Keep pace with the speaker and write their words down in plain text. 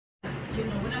You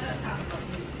know, we're not going to talk about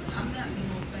music. I'm not the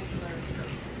most secular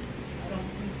church. I don't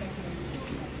do secular music.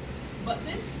 But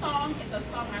this song is a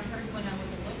song I heard when I was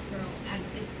a little girl, and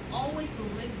it's always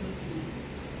lived with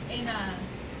me in a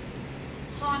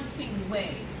haunting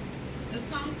way. The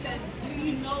song says, do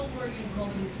you know where you're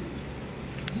going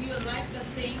to? Do you like the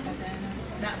thing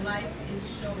that life is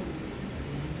showing you?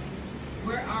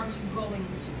 Where are you going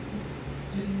to?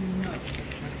 Do you know?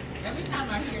 Every time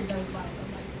I hear those lines,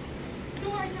 I'm like,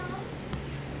 do I know?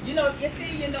 You know, you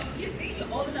see,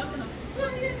 you're old enough to know,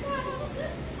 where you go?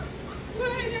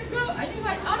 Where you go? And you're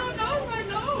like, I don't know if I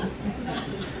know.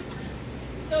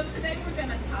 So today we're going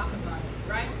to talk about it,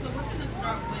 right? So we're going to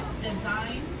start with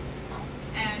design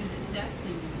and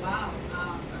destiny. Wow.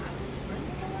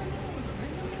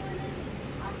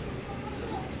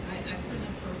 I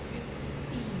printed for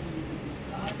 15.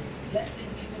 God is blessing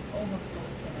me with overflow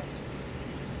today.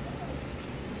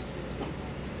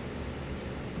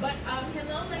 But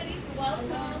hello, ladies.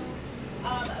 Welcome.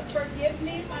 Forgive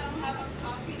me if I don't have a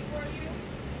copy for you,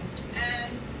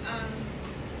 and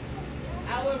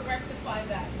I will rectify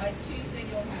that. By Tuesday,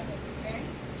 you'll have it. Okay.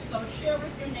 So share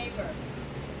with your neighbor.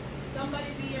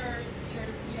 Somebody be your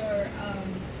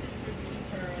sister's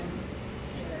keeper and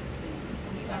share.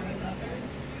 I'm sorry about her.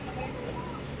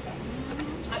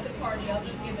 At the party, I'll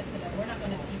just give it to them. We're not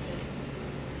going to teach it.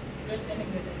 We're just going to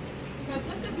give it. Because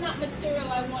this is not material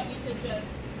I want you to just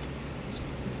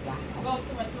go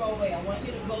through and throw away. I want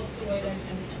you to go through it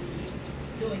and keep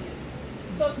doing it.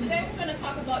 So today we're going to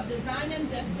talk about design and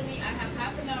destiny. I have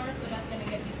half an hour, so that's going to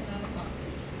get me to 9 o'clock.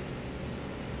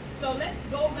 So let's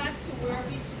go back to where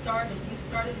we started. We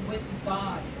started with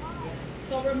God.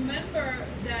 So remember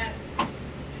that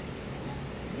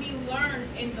we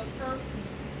learned in the first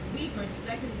week or the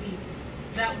second week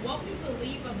that what we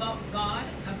believe about God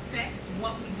affects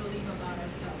what we believe about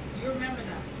ourselves. Do you remember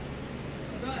that?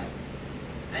 Good.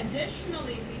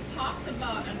 Additionally, we talked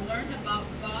about and learned about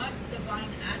God's divine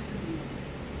attributes.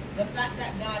 The fact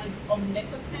that God is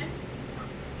omnipotent,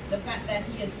 the fact that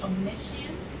He is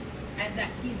omniscient, and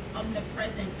that He's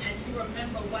omnipresent. And you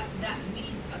remember what that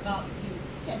means about you.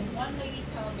 Can one lady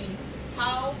tell me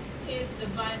how His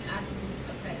divine attributes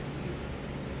affect you?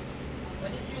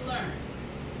 What did you learn?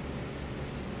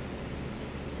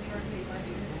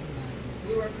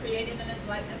 We were created in His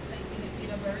likeness. Thank you,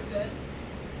 Nikita. Very good.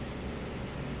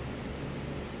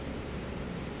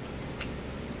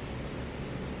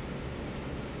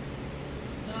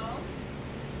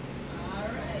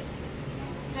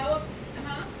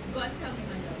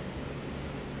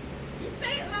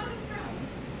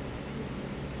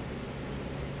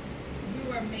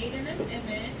 Made in His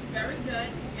image. Very good.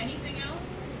 Anything else?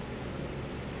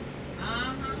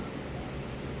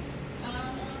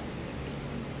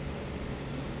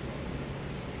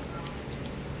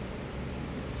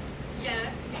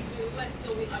 Yes, we do, and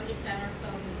so we understand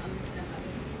ourselves and understand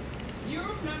others. You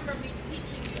remember me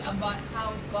teaching you about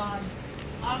how God's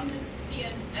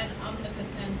omniscience and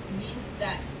omnipotence means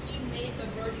that He made the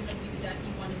version of you that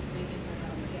He wanted to make in your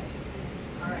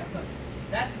own. All right, good.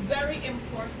 That's very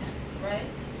important, right?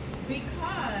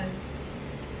 Because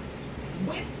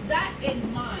with that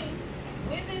in mind,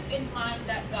 with it in mind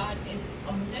that God is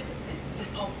omnipotent, He's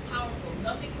all powerful,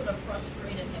 nothing could have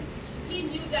frustrated Him. He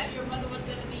knew that your mother was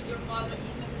going to meet your father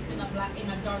even if it's in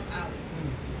a dark alley.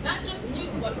 Not just knew,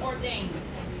 but ordained.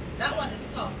 That one is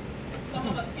tough. Some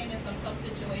of us came in some tough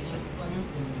situations, but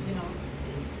you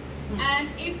know. And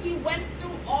if He went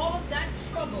through all of that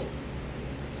trouble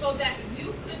so that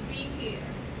you could be here,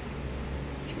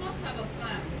 He must have a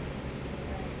plan.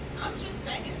 I'm just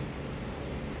saying.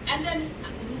 And then,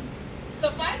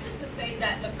 suffice it to say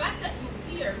that the fact that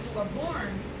you're here, you were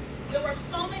born, there were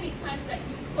so many times that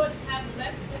you could have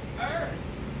left this earth.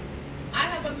 I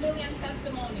have a million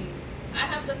testimonies. I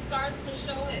have the scars to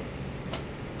show it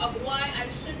of why I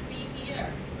should be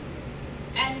here.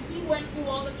 And He went through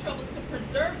all the trouble to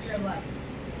preserve your life.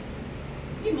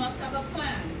 He must have a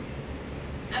plan.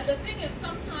 And the thing is,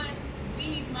 sometimes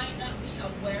we might not be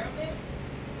aware of it,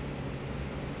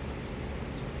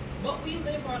 but we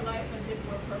live our life as if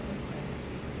we're purposeless,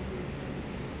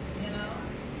 you know?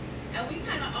 And we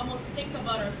kind of almost think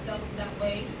about ourselves that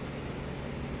way.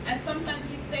 And sometimes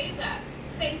we say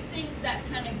things that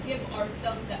kind of give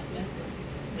ourselves that message.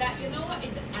 That, you know what, I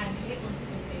hate when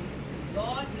people say this.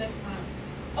 Lord bless my,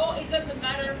 oh, it doesn't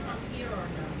matter if I'm here or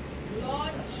not.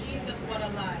 Lord Jesus, what a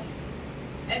lie.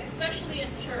 Especially in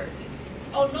church.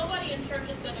 Oh, nobody in church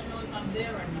is going to know if I'm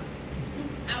there or not.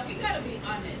 And we got to be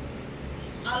honest.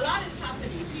 A lot is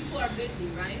happening. People are busy,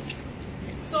 right?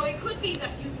 So it could be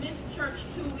that you miss church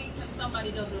 2 weeks and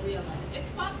somebody doesn't realize. It's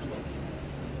possible.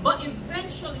 But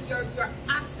eventually your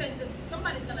absence is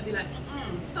gonna be like,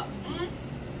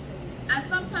 and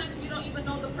sometimes you don't even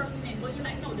know the person's name, but you're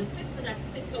like, no, the sister that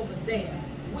sits over there,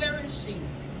 where is she?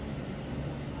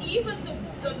 Even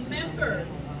the members,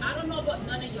 I don't know about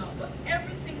none of y'all, but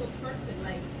every single person,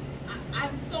 like,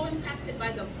 I'm so impacted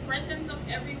by the presence of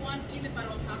everyone, even if I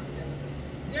don't talk to them.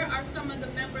 There are some of the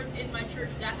members in my church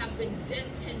that have been dead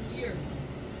 10 years,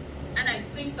 and I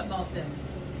think about them.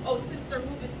 Oh, Sister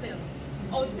Rubisil.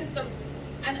 Oh, Sister,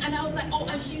 and I was like, oh,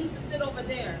 and she used to sit over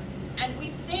there. And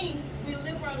we think we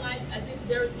live our life as if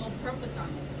there is no purpose on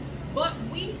it. But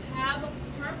we have a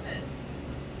purpose.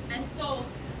 And so,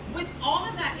 with all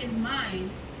of that in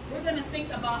mind, we're going to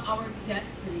think about our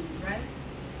destinies, right?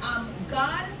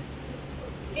 God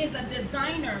is a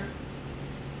designer.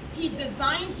 He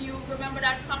designed you, remember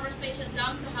that conversation,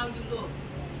 down to how you look.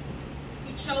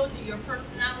 He chose you, your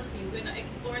personality. We're going to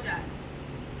explore that.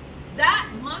 That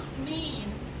must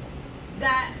mean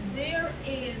that there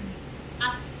is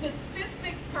a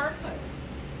specific purpose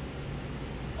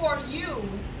for you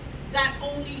that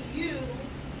only you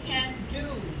can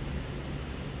do.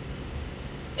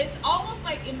 It's almost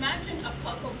like, imagine a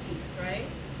puzzle piece, right?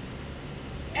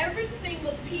 Every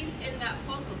single piece in that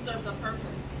puzzle serves a purpose.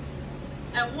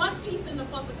 And one piece in the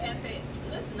puzzle can say,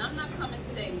 listen, I'm not coming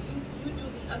today. You do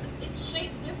the other. It's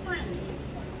shaped different.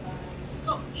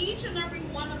 So each and every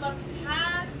one of us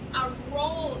has a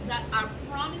role that I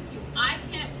promise you, I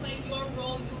can't play your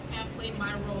role, you can't play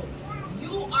my role.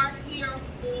 You are here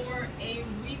for a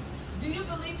reason. Do you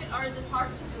believe it, or is it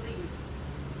hard to believe?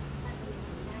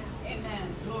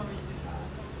 Amen. Glory to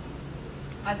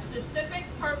God. A specific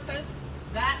purpose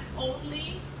that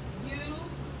only you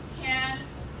can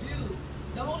do.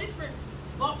 The Holy Spirit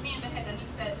bumped me in the head and he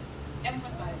said,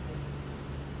 emphasize this.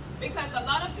 Because a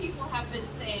lot of people have been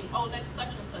saying, oh, let such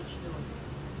and such do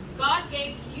it. God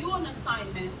gave you an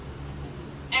assignment,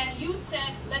 and you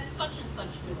said, let such and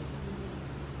such do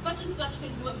it. Such and such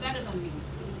can do it better than me.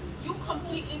 You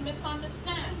completely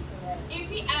misunderstand. If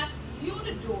he asks you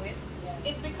to do it,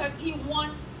 it's because he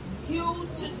wants you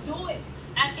to do it.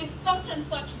 And if such and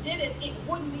such did it, it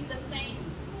wouldn't be the same.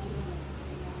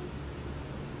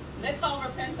 Let's all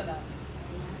repent of that.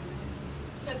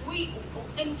 Because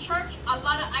in church, a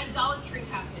lot of idolatry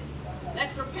happens.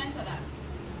 Let's repent of that.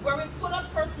 Where we put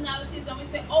up personalities and we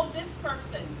say, oh, this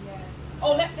person.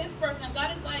 Oh, let this person. And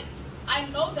God is like, I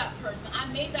know that person. I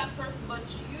made that person, but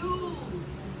you.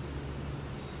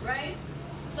 Right?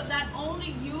 So that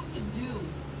only you can do.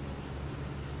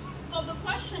 So the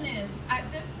question is,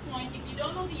 at this point, if you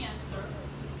don't know the answer,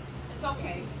 it's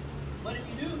okay. But if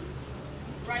you do,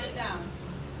 write it down.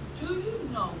 Do you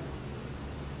know?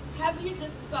 Have you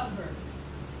discovered?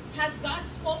 Has God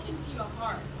spoken to your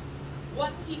heart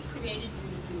what he created you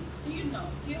to do? Do you know?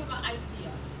 Do you have an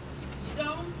idea? You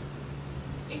don't?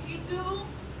 If you do,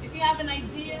 if you have an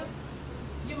idea,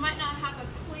 you might not have a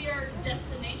clear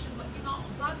destination, but you know,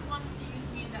 God wants to use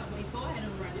me in that way. Go ahead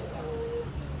and write it down.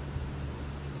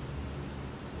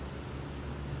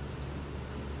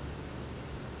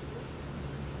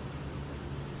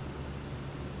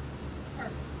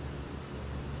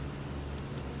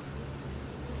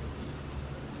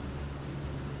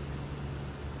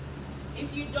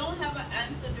 If you don't have an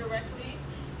answer directly,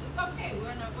 it's okay.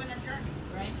 We're in a journey,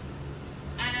 right?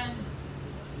 And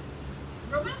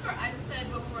remember I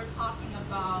said when we were talking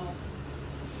about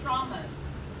traumas,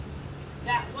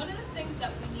 that one of the things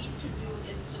that we need to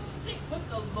do is to sit with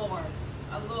the Lord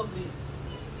a little bit,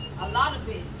 a lot of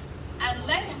it, and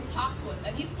let him talk to us.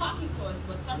 And he's talking to us,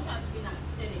 but sometimes we're not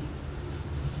sitting.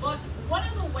 But one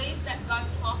of the ways that God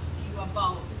talks to you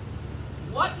about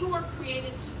what you were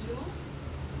created to do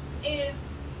is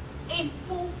in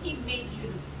who he made you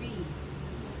to be.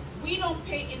 We don't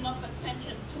pay enough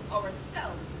attention to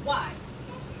ourselves. Why?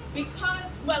 Because,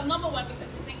 well, number one, because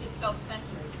we think it's self-centered.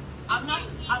 I'm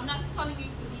not telling you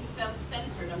to be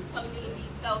self-centered. I'm telling you to be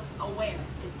self-aware.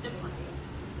 It's different.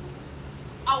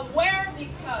 Aware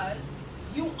because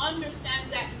you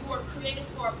understand that you were created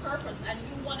for a purpose and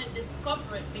you want to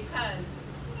discover it, because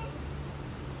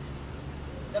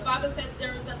the Bible says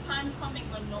there is a time coming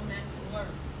when no man can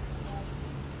work.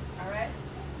 Alright?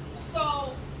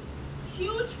 So,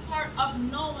 huge part of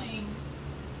knowing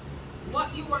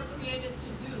what you were created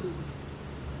to do,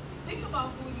 think about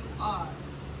who you are.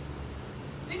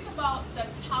 Think about the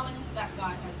talents that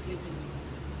God has given you.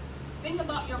 Think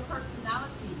about your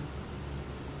personality.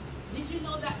 Did you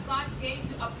know that God gave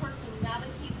you a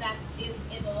personality that is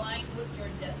in line with your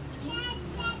destiny?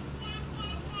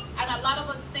 And a lot of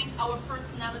us think our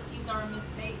personalities are a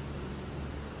mistake.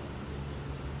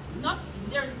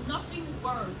 There's nothing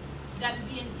worse than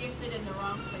being gifted in the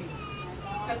wrong place.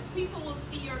 Because people will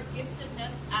see your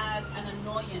giftedness as an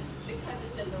annoyance because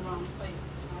it's in the wrong place.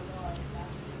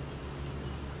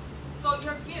 So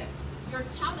your gifts, your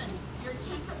talents, your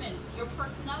temperament, your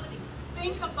personality,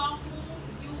 think about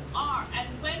who you are. And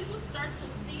when you start to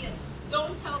see it,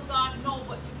 don't tell God, no,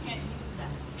 but you can't use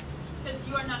that. Because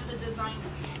you are not the designer.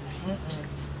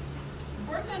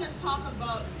 We're going to talk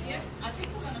about gifts. I think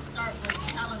we're going to start with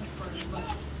talents first. But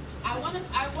I want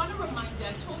to remind you,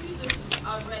 I told you this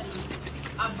already,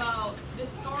 about the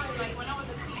story, like when I was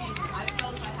a teenager, I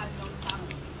felt I had no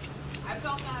talent. I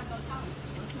felt I had no talent.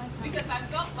 Because I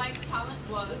felt like talent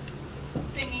was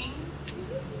singing,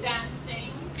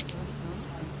 dancing,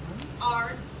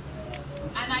 arts,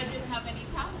 and I didn't have any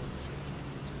talent.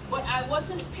 But I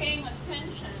wasn't paying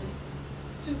attention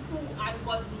to who I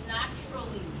was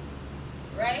naturally,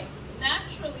 right?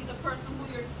 Naturally, the person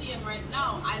who you're seeing right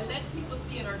now, I let people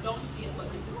see it or don't see it,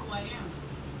 but this is who I am.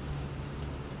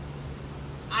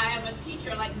 I am a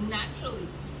teacher, like naturally.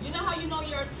 You know how you know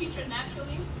you're a teacher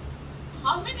naturally?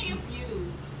 How many of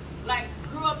you, like,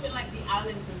 grew up in, like, the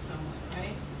islands or somewhere,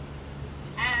 right?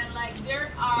 And, like,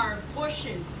 there are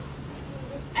bushes,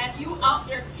 and you out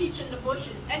there teaching the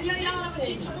bushes. And y'all ever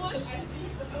teach a bush?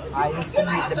 I used to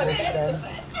meet the bush then.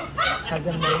 Because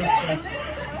I'm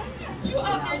You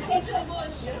out there teaching the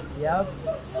bush. Yep.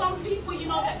 Some people, you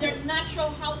know, that they're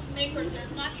natural house makers, they're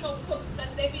natural cooks,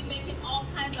 that they be making all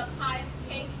kinds of pies,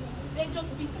 cakes. They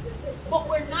just be, but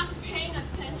we're not paying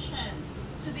attention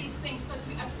to these things because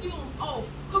we assume, oh,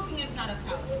 cooking is not a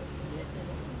talent.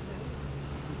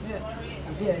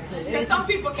 Because some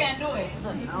people can't do it.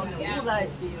 Who lied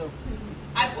to you?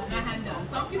 I put my hand down.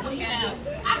 Some people can't do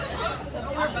it. I don't know.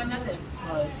 Don't worry about nothing.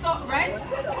 So, right?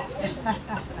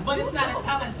 But it's not a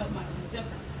talent of mine. It's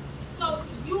different. So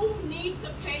you need to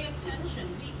pay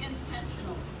attention. Be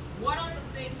intentional. What are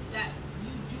the things that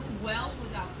you do well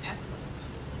without effort?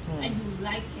 And you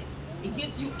like it. It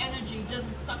gives you energy. It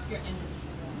doesn't suck your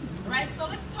energy. Right? So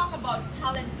let's talk about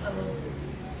talents a little bit.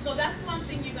 So that's one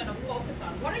thing you're going to focus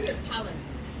on. What are your talents?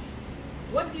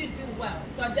 What do you do well?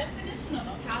 So a definition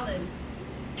of talent.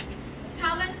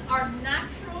 Talents are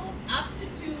natural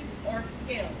aptitudes or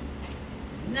skills.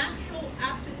 Natural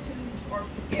aptitudes or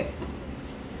skills.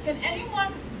 Can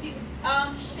anyone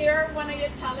share one of your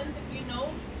talents if you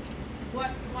know what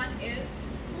one is?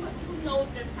 Who knows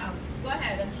their talent? Go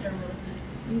ahead, I'm sure Melissa.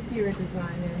 Interior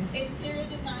designer. Interior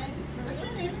design. What's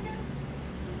your name again?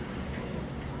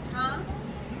 Huh?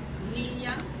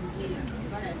 Nia.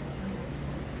 Go ahead.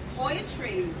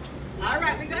 Poetry. All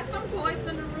right, we got some poets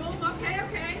in the room.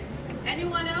 Okay.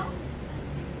 Anyone else?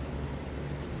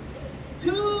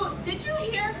 Did you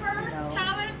hear her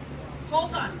talent?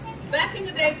 Hold on. Back in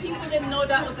the day, people didn't know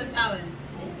that was a talent.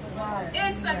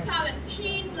 It's a talent.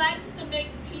 She likes to make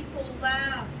people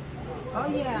laugh. Oh,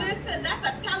 yeah. Listen, that's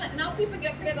a talent. Now people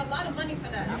get paid a lot of money for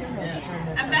that.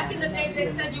 And back in the day,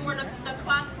 they said you were the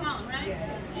class clown, right?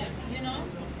 You know?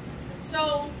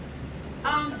 So,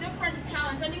 different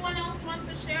talents. Anyone else wants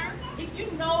to share? If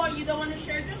you know or you don't want to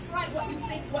share, just write what you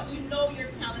think, what you know your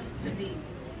talents to be.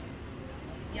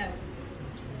 Yes.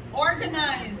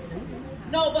 Organize.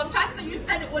 No, but Pastor, you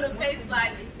said it with a face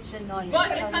like,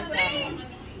 but it's a thing.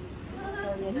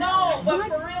 No, but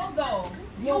for real though,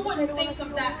 you wouldn't think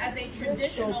of that as a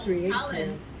traditional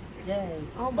talent. Yes.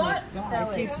 Oh my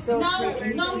God, she's so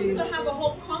now you can have a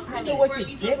whole company where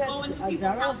you just go into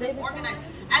people's houses and organize.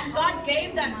 And God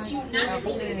gave that to you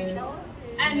naturally.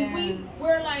 And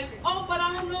we're like, oh, but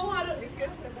I don't know how to.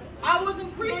 I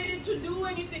wasn't created to do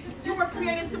anything. You were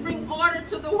created to bring order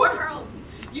to the world.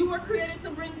 You were created to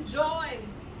bring joy.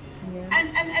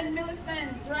 And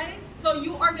Millicent, right? So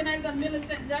you organize and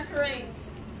Millicent decorates.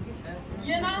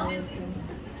 You know?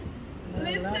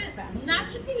 Listen,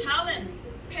 natural talents.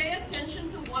 Pay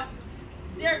attention to what.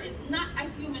 There is not a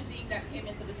human being that came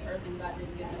into this earth and God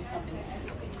didn't give them something.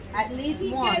 At least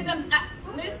He one. gave them,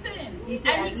 listen, and He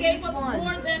gave us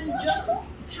more than just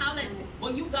talent.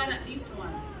 Well, you got at least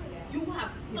one. You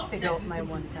have something. Figure out my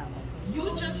one talent.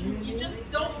 You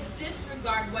just don't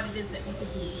disregard what it is that you can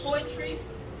do. Poetry.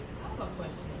 I have a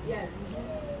question. Yes.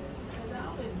 Because I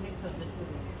always mix up the two.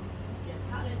 Your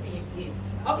talent and your gift.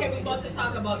 Okay, we're about to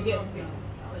talk about gifts now.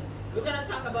 We're gonna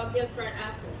talk about gifts right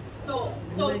after. So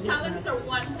talents are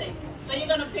one thing. So you're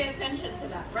gonna pay attention to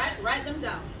that, right? Write them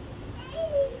down.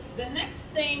 The next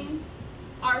thing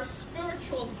are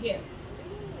spiritual gifts.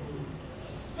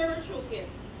 Spiritual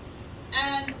gifts.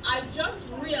 And I just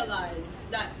realized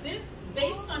that this,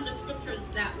 based on the scriptures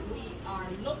that we are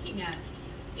looking at,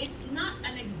 it's not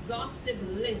an exhaustive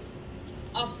list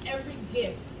of every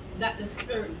gift that the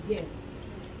Spirit gives.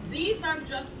 These are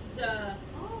just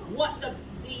what the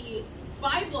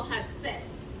Bible has said.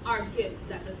 are gifts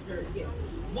that the Spirit gives.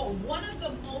 But one of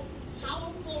the most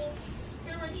powerful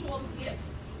spiritual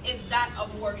gifts is that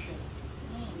of worship.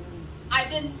 I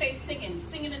didn't say singing.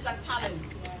 Singing is a talent.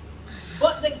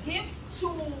 But the gift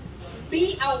to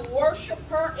be a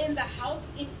worshiper in the house,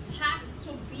 it has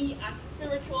to be a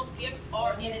spiritual gift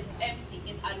or it is empty.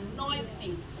 It annoys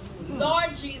me.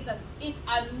 Lord Jesus, it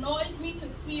annoys me to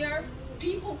hear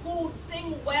people who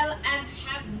sing well and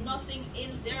have nothing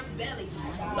in their belly.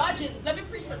 Lord Jesus, let me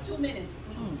preach for 2 minutes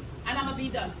and I'm going to be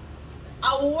done.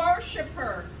 A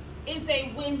worshiper is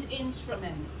a wind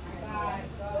instrument.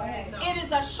 It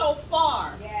is a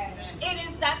shofar. It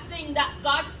is that thing that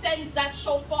God sends that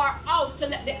shofar out to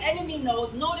let the enemy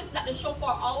knows. Notice that the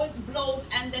shofar always blows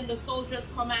and then the soldiers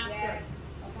come after.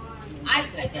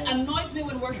 It annoys me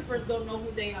when worshipers don't know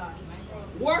who they are.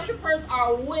 Worshipers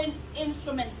are wind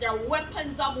instruments. They're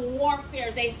weapons of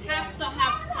warfare. They have to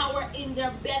have power in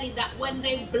their belly that when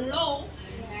they blow,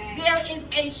 there is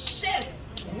a shift.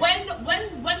 When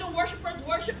the worshipers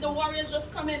worship, the warriors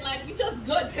just come in like, we just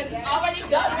good because it's already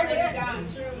done.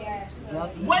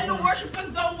 When the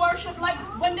worshipers don't worship, like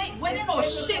when they don't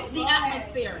shift the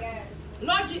atmosphere.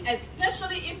 Lord,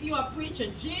 especially if you are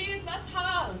preaching, Jesus,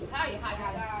 hi.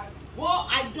 Well,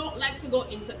 I don't like to go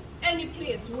into any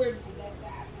place where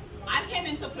I came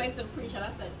into a place and preach and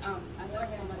I said to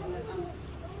somebody,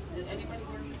 did anybody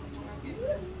worship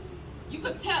before? You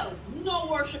could tell no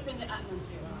worship in the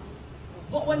atmosphere.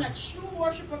 But when a true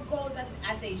worshiper goes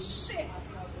and they shift,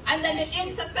 and then the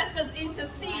intercessors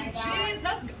intercede,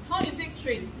 Jesus, honey,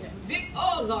 victory.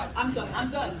 Oh Lord, I'm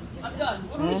done.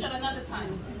 We'll preach at another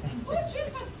time. Oh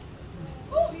Jesus.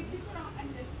 See, people don't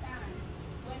understand.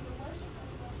 When the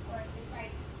worshipers go for it, it's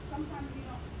like sometimes you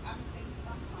don't, I'm saying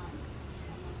sometimes.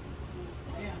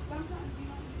 Sometimes you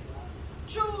don't need it.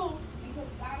 True.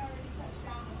 Because God already touched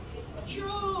down on it.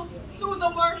 True. Through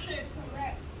the worship.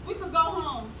 Correct. We could go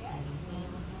home.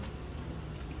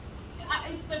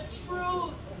 It's the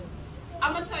truth.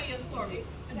 I'm going to tell you a story.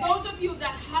 Those of you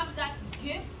that have that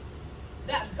gift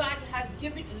that God has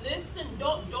given, listen,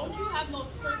 don't you have no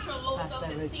spiritual low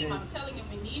self-esteem. I'm telling you,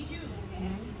 we need you.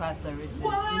 Pastor Richard.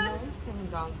 What?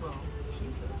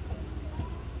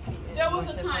 There was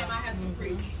a time I had to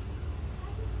preach.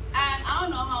 And I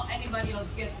don't know how anybody else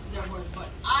gets their word, but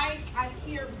I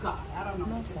hear God. I don't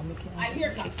know. I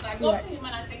hear God. So I go to him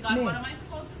and I say, God, what am I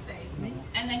supposed to say?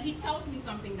 And then he tells me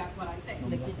something, that's what I say.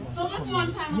 So this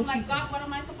one time I'm like, God, what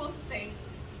am I supposed to say?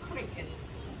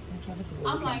 Crickets.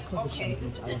 I'm like, okay,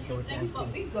 this is interesting,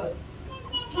 but we good.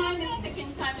 Time is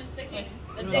ticking.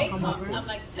 The day comes, I'm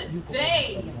like,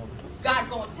 today, God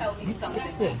gonna tell me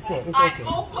something. I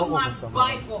open my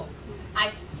Bible,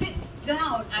 I sit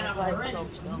down and I'm ready.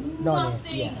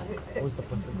 Nothing.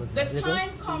 The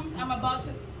time comes, I'm about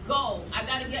to go. I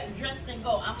gotta get dressed and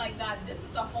go. I'm like, God, this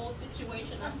is a whole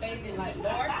situation I'm bathing. Like,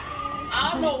 Lord, I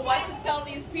don't know what to tell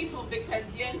these people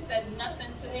because you ain't said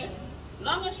nothing to me.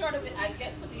 Long and short of it, I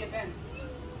get to the event.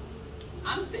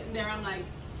 I'm sitting there, I'm like,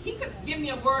 he could give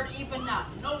me a word even now.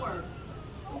 No word.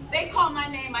 They call my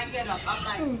name, I get up. I'm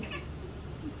like,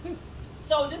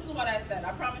 so this is what I said.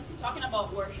 I promise you, talking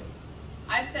about worship.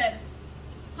 I said,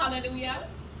 hallelujah.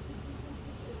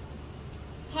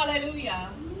 Hallelujah.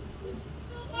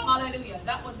 Hallelujah.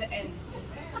 That was the end.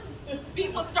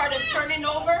 People started turning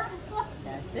over.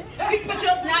 People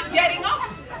just not getting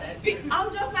up.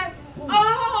 I'm just like,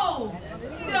 oh,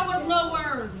 there was no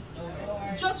word.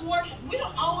 Just worship. We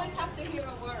don't always have to hear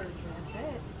a word.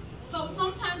 So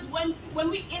sometimes when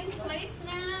we in place,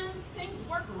 man, things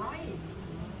work right.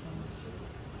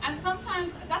 And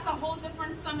sometimes that's a whole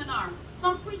different seminar.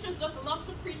 Some preachers just love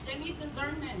to preach. They need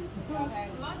discernment.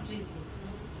 Lord Jesus.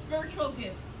 Spiritual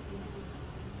gifts.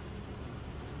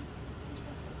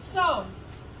 So,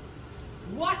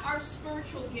 what are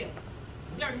spiritual gifts?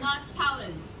 They're not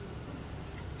talents.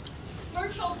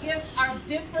 Spiritual gifts are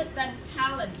different than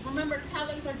talents. Remember,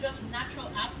 talents are just natural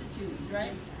aptitudes,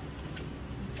 right?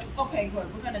 Okay,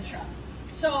 good. We're going to try.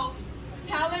 So,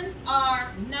 talents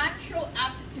are natural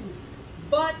aptitudes.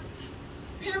 But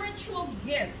spiritual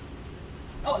gifts,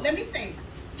 let me say,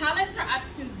 talents are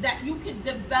aptitudes that you can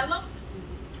develop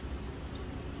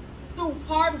through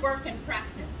hard work and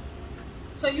practice.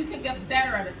 So you can get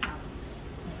better at a talent.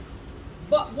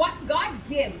 But what God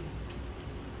gives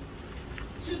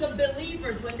to the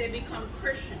believers when they become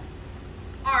Christians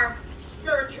are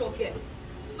spiritual gifts.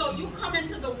 So you come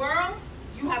into the world,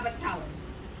 you have a talent.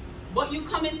 But you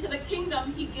come into the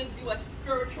kingdom, he gives you a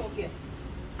spiritual gift.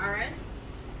 All right?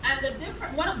 And the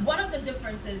one of the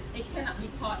differences, it cannot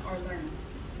be taught or learned.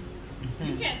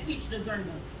 You can't teach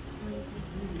discernment.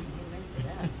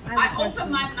 I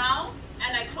open my mouth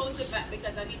and I close it back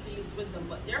because I need to use wisdom.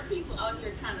 But there are people out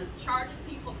here trying to charge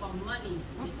people for money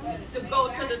to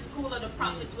go to the school of the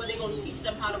prophets where they're going to teach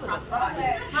them how to prophesy.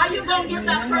 How you going to give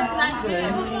that person that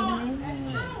gift?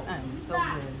 I'm so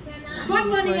good. Good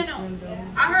money, you know.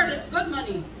 I heard it's good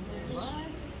money.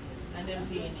 And then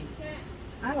paying it.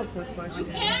 I have a quick question. You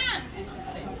can't.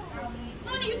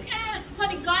 Honey, you can't.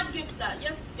 Honey, God gives that.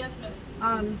 Yes,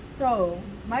 ma'am. So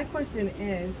my question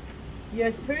is,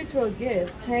 your spiritual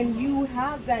gift, can you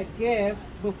have that gift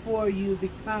before you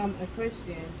become a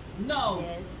Christian? No.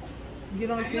 Yes. You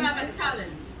don't think You have a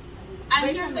talent. And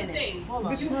Wait a here's the minute. thing. Hold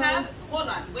on. You have, hold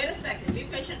on, wait a second. Be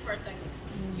patient for a second.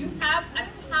 You have a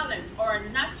talent or a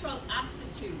natural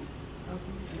aptitude.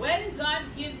 Okay. When God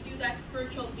gives you that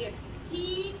spiritual gift,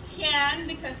 He can,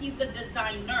 because He's the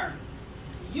designer,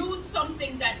 use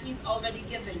something that He's already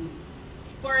given you.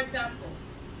 For example,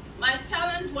 my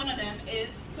talent, one of them,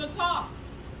 is to talk.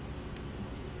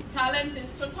 Talent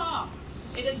is to talk.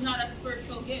 It is not a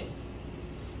spiritual gift.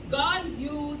 God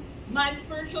used my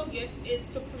spiritual gift is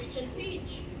to preach and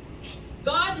teach.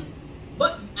 God,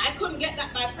 but I couldn't get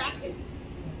that by practice.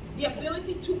 The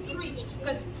ability to preach,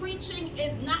 because preaching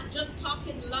is not just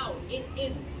talking loud. It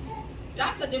is,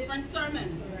 that's a different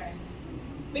sermon.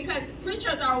 Because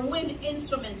preachers are wind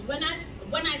instruments. When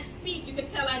I speak, you can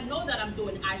tell I know that I'm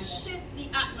doing. I shift the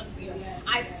atmosphere.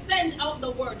 I send out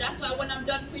the word. That's why when I'm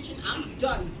done preaching, I'm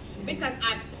done. Because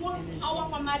I pull power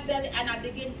from my belly and I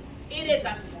begin. It is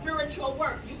a spiritual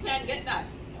work. You can't get that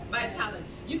by talent.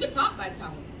 You can talk by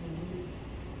talent.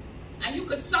 And you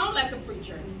could sound like a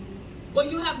preacher. But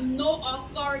you have no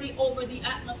authority over the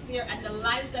atmosphere and the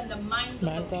lives and the minds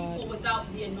of the people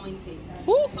without the anointing.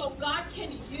 So God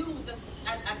can use a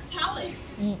talent,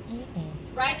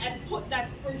 right, and put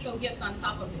that spiritual gift on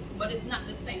top of it. But it's not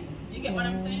the same. Do you get what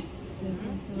I'm saying?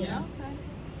 Yeah. Okay.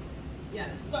 Yeah.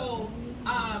 So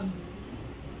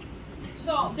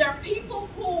there are people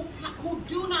who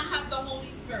do not have the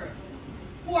Holy Spirit,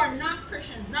 who are not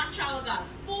Christians, not child of God,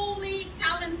 fully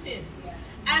talented.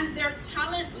 And their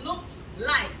talent looks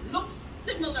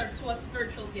similar to a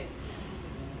spiritual gift.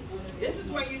 This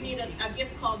is where you need a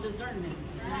gift called discernment.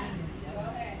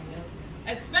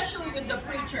 Especially with the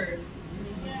preachers.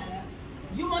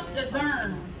 You must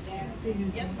discern.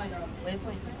 Yes, my girl. Wait.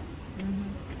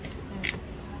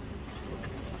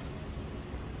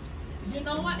 You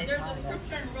know what? There's a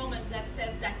scripture in Romans that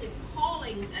says that his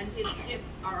callings and his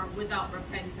gifts are without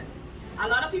repentance. A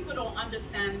lot of people don't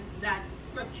understand that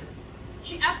scripture.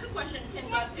 She asked the question, can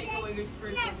God take away your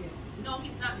spiritual gift? No,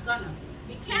 He's not gonna.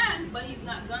 He can, but He's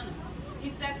not gonna. He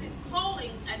says his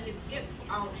callings and his gifts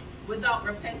are without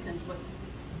repentance. But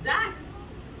that,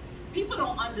 people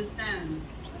don't understand.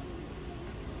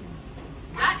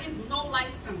 That is no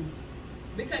license.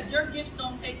 Because your gifts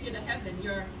don't take you to heaven.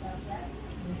 Your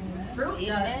fruit does.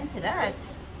 Amen to that.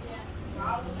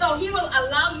 So He will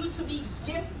allow you to be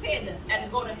gifted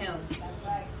and go to hell.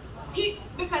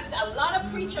 Because a lot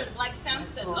of preachers like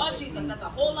Samson, Lord Jesus, that's a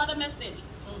whole lot of message.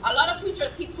 A lot of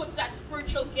preachers, He puts that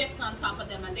spiritual gift on top of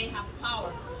them and they have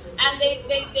power. And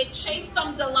they chase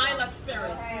some Delilah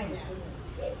spirit.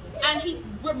 And He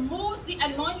removes the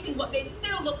anointing, but they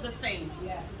still look the same.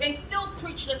 They still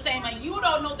preach the same and you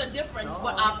don't know the difference,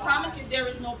 but I promise you there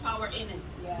is no power in it.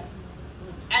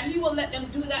 And He will let them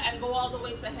do that and go all the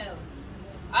way to hell.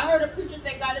 I heard a preacher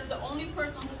say God is the only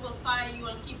person who will fire you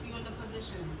and keep you in the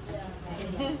position.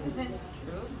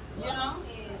 True. You know?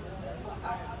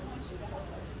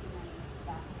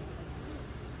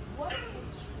 What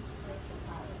is true spiritual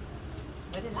power?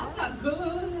 What is That's that? a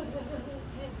good.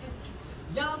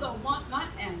 Y'all don't want my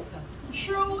answer.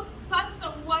 True, Pastor,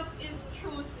 so what is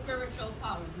true spiritual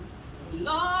power?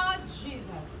 Lord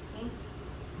Jesus.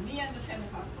 Me and the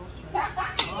Pentecostal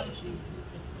church. Lord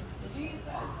Jesus.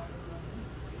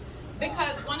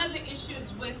 Because one of the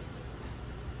issues with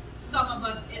some of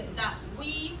us is that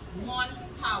we want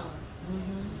power.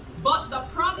 But the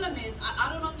problem is, I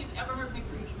don't know if you've ever heard me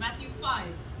preach, Matthew 5.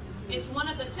 It's one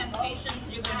of the temptations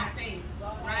you're going to face,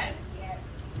 right?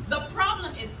 The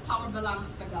problem is power belongs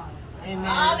to God.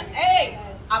 Amen. Hey,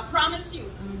 I promise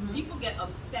you, people get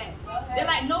upset. They're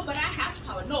like, no, but I have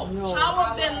power. No,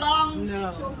 power belongs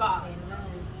to God.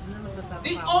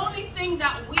 The only thing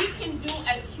that we can do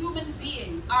as human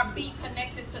beings are be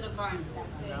connected to the vine.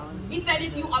 He said,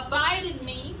 if you abide in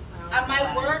me, and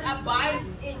my word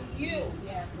abides in you.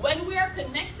 When we are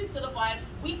connected to the vine,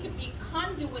 we can be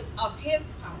conduits of His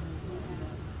power.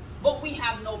 But we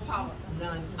have no power.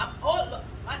 None. I'm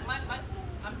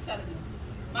telling you.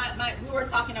 We were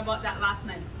talking about that last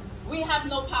night. We have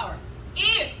no power.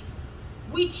 If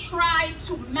we try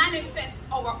to manifest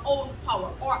our own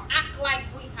power or act like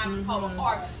we have power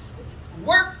or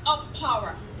work of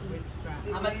power. Witchcraft.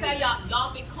 I'm going to tell y'all,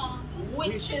 y'all become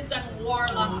witches and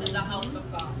warlocks in the house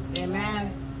of God.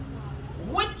 Amen.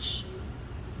 Witch,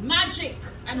 magic,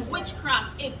 and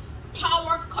witchcraft is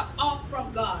power cut off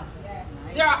from God.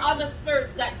 There are other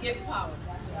spirits that give power.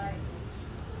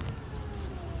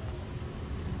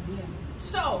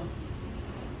 So,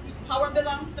 power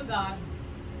belongs to God.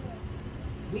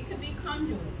 We could be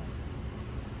conduits,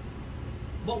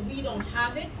 but we don't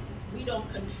have it. We don't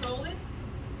control it.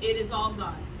 It is all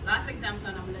God. Last example,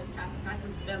 and I'm going to let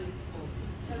Pastor's belly is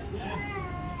full.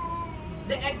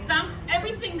 The example,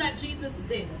 everything that Jesus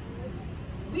did,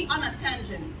 we on a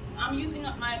tangent. I'm using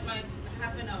up my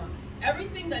half an hour.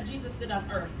 Everything that Jesus did on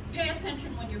earth, pay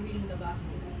attention when you're reading the Gospels.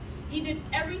 He did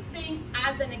everything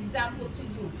as an example to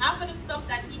you. Half of the stuff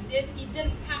that he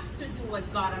didn't have to do as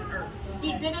God on earth.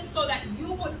 He did it so that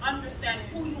you would understand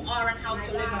who you are and how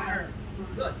to live on earth.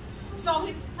 Good. So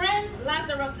his friend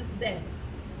Lazarus is dead.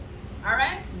 All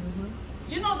right?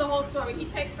 You know the whole story. He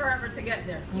takes forever to get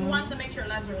there. He wants to make sure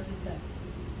Lazarus is dead.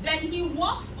 Then he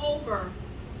walks over,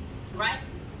 right?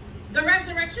 The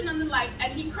resurrection and the life,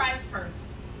 and he cries first.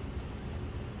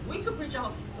 We could preach a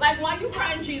whole, like, why you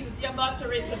crying, Jesus? You're about to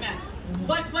raise the man.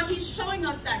 But he's showing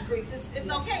us that grace. It's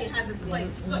okay. It has its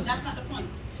place. Good. That's not the point.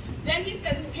 Then he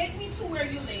says, take me to where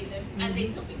you laid him, and they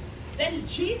took him. Then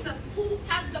Jesus, who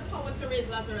has the power to raise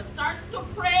Lazarus, starts to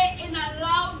pray in a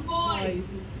loud voice.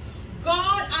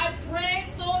 God, I pray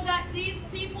so that these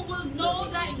people will know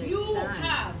that you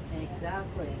have.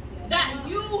 Exactly. That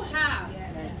you have.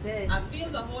 That's it. I feel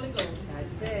the Holy Ghost.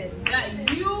 That's it.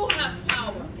 That you have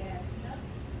power.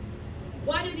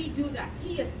 Why did he do that?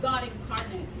 He is God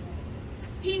incarnate.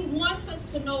 He wants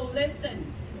us to know,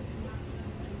 listen,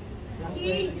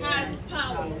 he has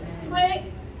power.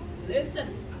 Pray.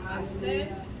 Listen, I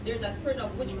said there's a spirit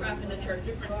of witchcraft in the church,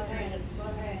 different situation.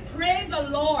 Pray the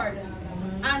Lord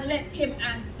and let him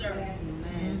answer.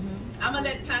 Amen. I'm going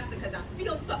to let Pastor, because I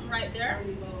feel something right there.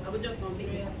 I was just going to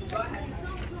be. Go ahead.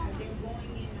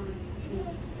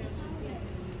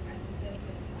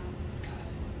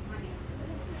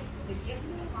 The gifts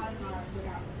of God are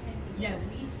without repentance. Yes.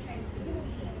 We tend to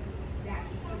believe that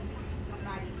because we see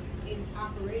somebody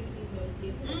operating in those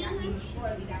gifts, that means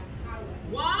surely that's power.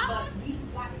 What? But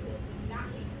we've got to not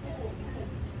be fooled,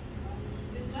 because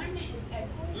discernment is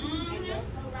everything. And you're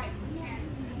so right. You can't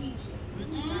teach it,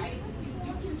 right?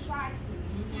 You can try to,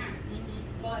 you can.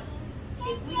 But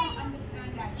if we don't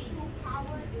understand that true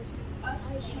power is us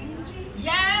changing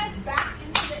back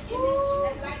into the image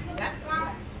and likeness of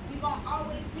God, you're going to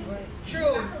always miss it.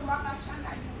 True.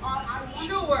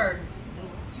 True word.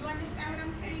 You understand what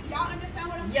I'm saying? Y'all understand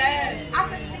what I'm Yes. saying? I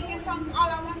can speak in tongues all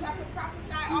I want to. I can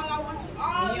prophesy all I want to.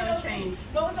 All You of don't those change. things.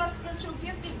 Those are spiritual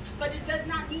giftings. But it does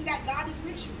not mean that God is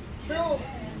with you. True.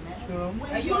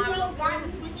 When you know God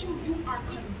is with you, you are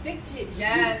convicted.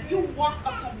 Yes. You walk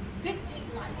a convicted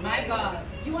life. My God.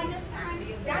 You understand?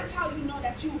 That's how you know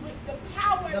that the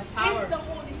power is the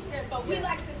Holy Spirit. But we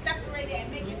like to separate it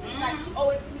and make it seem like, oh,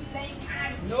 it's me laying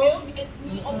hands. No. It's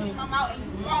me opening my mouth and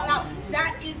you fall out.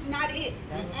 That is not it.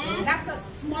 That's a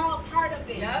small part of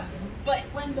it. Yep. But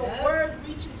when the word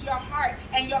reaches your heart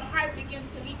and your heart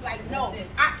begins to leap like, no, That's it.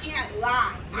 I can't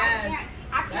lie. Yes.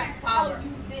 I can't That's tell power.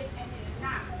 you this and it's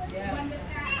not. Yeah. You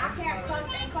understand? I can't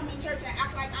cuss and come in church and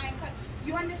act like I ain't cuss.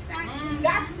 You understand?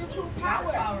 That's the true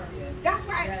power. That's power. That's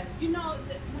why, Yes. you know,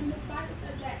 when the Bible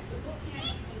says that the book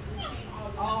can't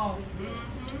contain all of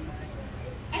this.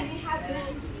 And it has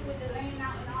nothing to do with the laying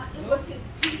out and all. It was his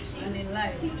teaching. And in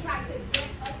life. He tried to get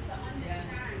us to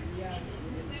understand. Yeah. And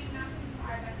in the same Matthew 5,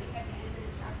 I think at the end of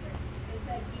the chapter, it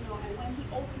says, you know, and when he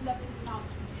opened up his mouth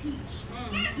to teach,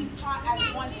 he taught as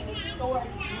one in authority.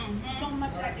 So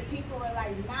much that the people were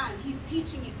like, man, he's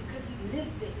teaching it because he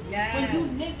lives it. Yes. When you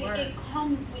live it, Word. it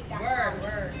comes with that Word, power.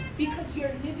 word. Because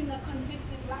you're living a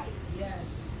convicted life. Yes.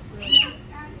 You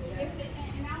understand? Yes.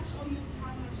 And I'll show you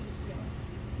how much it's real.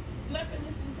 You ever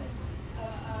listen to,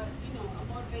 you know, a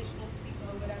motivational speaker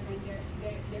or whatever, and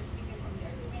they're speaking from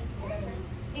their experience or whatever.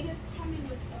 It is coming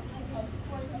with a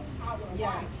force of power.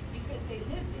 Yes. Why? Because they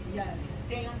lived it. Yes.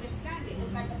 They understand it.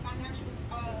 It's like a financial,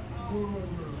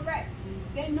 correct.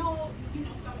 They know, you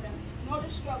know, some of them know the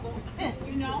struggle,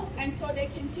 you know, and so they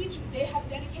can teach you. They have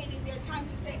dedicated their time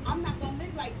to say, I'm not going to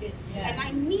live like this. Yes. And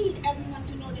I need everyone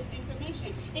to know this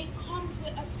information. It comes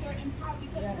with a certain power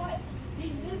because Yes. what? They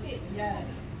live it. Yes.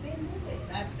 They live it.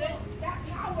 That's so it. That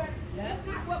power Yes. is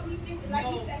not what we think. Like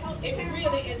No, you said, help it parents really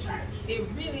go to isn't. church. It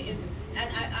really isn't. And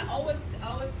I always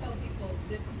tell people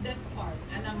this part,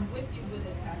 and I'm with you with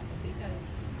it, Pastor, because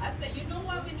I say, you know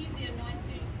why we need the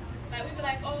anointing? Like we be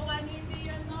like, oh, I need the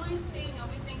anointing,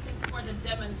 and we think it's for the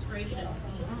demonstration.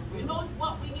 You know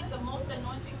what we need the most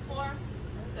anointing for?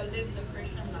 To live the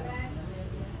Christian life.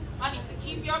 Honey, to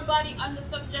keep your body under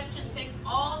subjection takes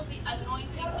all the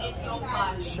anointing in your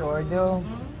body. Sure do.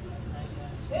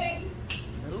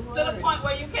 To the point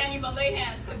where you can't even lay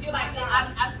hands because you're like,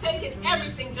 I'm taking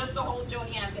everything just to hold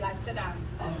Jody and be like, sit down.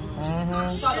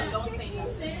 Shut up, don't say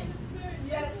anything.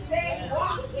 Just stay,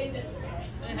 walk in the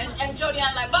spirit. And Jody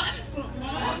and like, but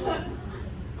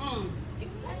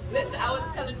listen, I was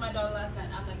telling my daughter last night,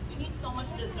 I'm like, we need so much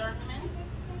discernment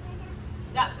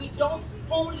that we don't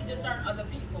only discern other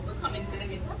people. We're coming to the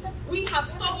gate. We have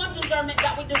so much discernment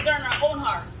that we discern our own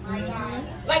heart.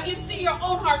 Like you see your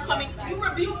own heart coming, you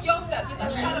rebuke yourself. You're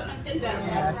like, shut up and sit down.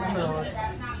 That's true.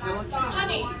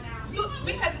 Honey,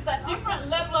 because it's a different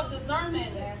level of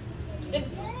discernment.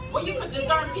 Well, you could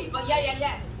discern people,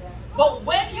 yeah. But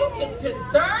when you can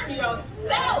discern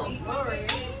yourself,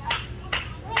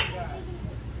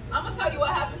 I'm going to tell you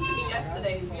what happened to me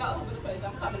yesterday. We all over the place.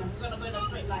 I'm coming. We're going to go in a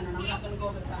straight line and I'm not going to go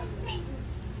over time.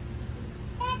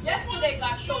 Yesterday,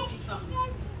 God showed me something.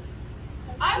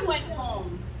 I went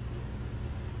home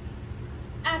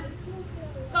and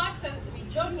God says to me,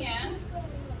 Jodianne,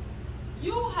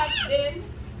 you have been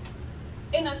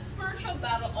in a spiritual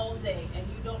battle all day and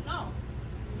you don't know.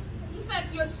 He's like,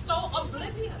 you're so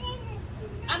oblivious.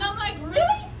 And I'm like,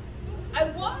 really? I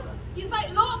was? He's like,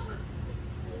 look.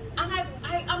 And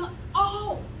I'm,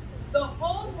 the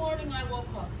whole morning I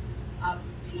woke up, a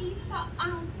piece of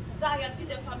anxiety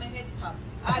that on my head top.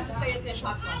 I had to say it in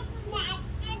Pakistan.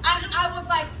 And I was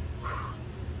like,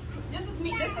 this is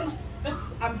me,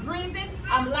 I'm breathing,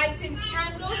 I'm lighting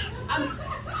candles,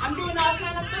 I'm doing all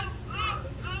kind of stuff.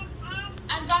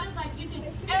 And God is like, you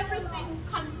did everything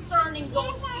concerning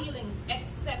those feelings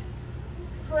except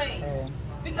pray.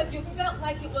 Because you felt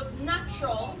like it was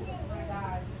natural.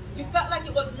 You felt like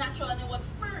it was natural and it was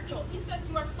spiritual. He says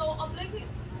you are so oblivious.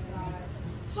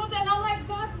 So then I'm like,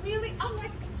 God, really? I'm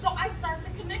like, so I start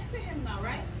to connect to him now,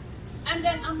 right? And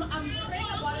then I'm praying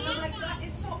about it. I'm like, God,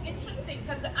 it's so interesting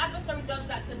because the adversary does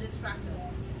that to distract us.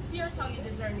 Here's how you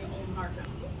discern your own heart now.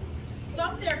 So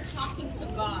I'm there talking to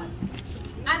God.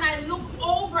 And I look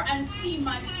over and see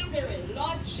my spirit.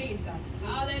 Lord Jesus.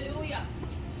 Hallelujah.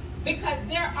 Because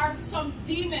there are some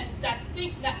demons that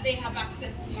think that they have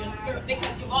access to your spirit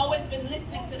because you've always been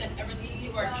listening to them ever since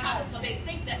you were a child. So they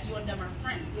think that you and them are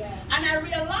friends. And I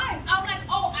realized, I'm like,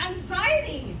 oh,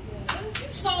 anxiety.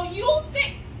 So you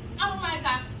think, I'm like,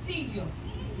 I see you.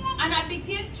 And I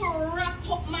begin to wrap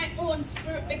up my own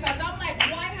spirit because I'm like,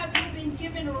 why have you been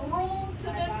given room to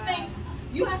this thing?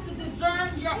 You have to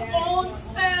discern your own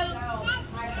self,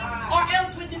 or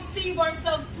else we deceive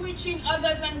ourselves preaching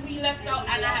others and we left out,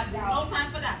 and I have no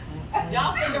time for that.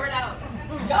 Y'all figure it out.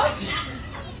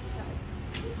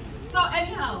 So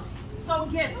anyhow, so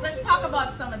gifts, let's talk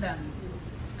about some of them.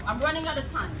 I'm running out of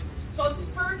time. So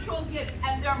spiritual gifts,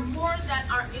 and there are more that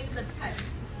are in the text.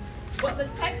 But the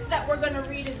text that we're going to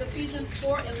read is Ephesians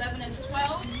 4:11 and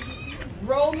 12,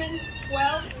 Romans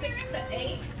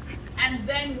 12:6-8, and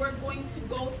then we're going to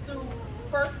go through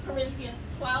 1 Corinthians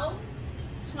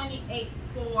 12:28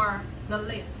 for the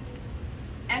list.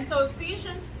 And so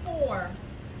Ephesians 4,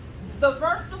 the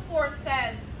verse before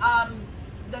says,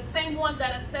 the same one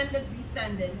that ascended,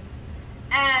 descended,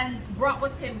 and brought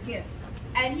with him gifts.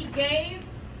 And he gave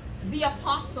the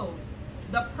apostles,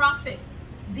 the prophets,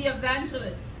 the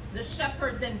evangelists, the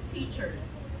shepherds and teachers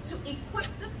to equip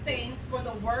the saints for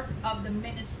the work of the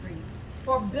ministry,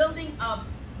 for building up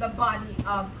the body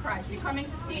of Christ. You're coming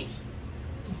to teach?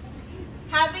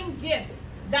 Having gifts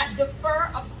that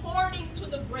differ according to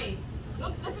the grace.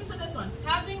 Look, listen to this one.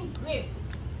 Having gifts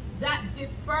that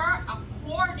differ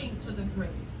according to the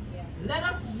grace. Let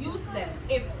us use them.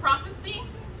 If prophecy,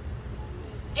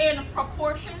 in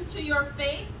proportion to your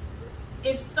faith.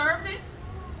 If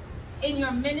service, in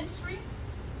your ministry.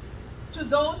 To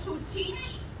those who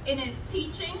teach, in his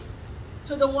teaching.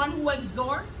 To the one who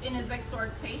exhorts, in his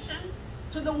exhortation.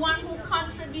 To the one who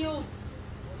contributes.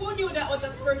 Who knew that was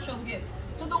a spiritual gift?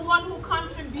 To the one who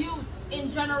contributes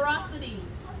in generosity.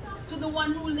 To the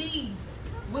one who leads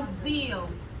with zeal.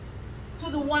 To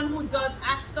the one who does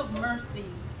acts of mercy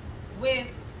with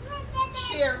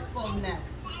cheerfulness.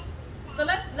 So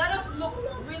let us look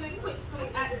really quickly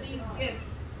at these gifts.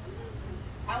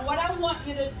 And what I want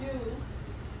you to do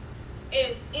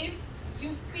is, if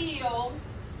you feel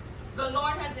the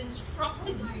Lord has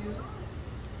instructed you,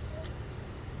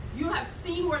 you have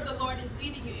seen where the Lord is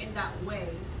leading you in that way,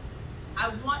 I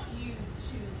want you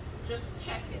to just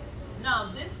check it.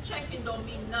 Now, this checking don't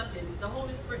mean nothing. It's the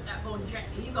Holy Spirit that going to check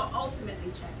it. He's going to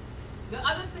ultimately check. The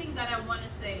other thing that I want to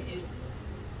say is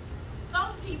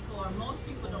some people or most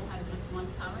people don't have just one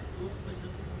talent. Most people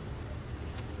just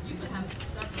you could have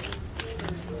several.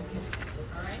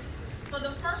 All right. So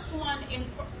the first one in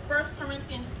 1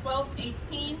 Corinthians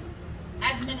 12:18,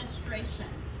 administration.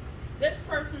 This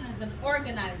person is an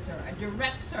organizer, a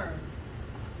director,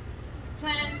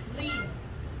 plans, leads.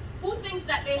 Who thinks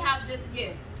that they have this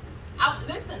gift?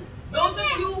 Listen, those of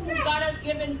you who God has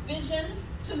given vision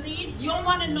to lead, you'll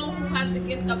want to know who has the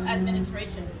gift of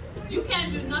administration. You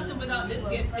can't do nothing without this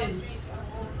gift.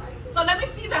 So let me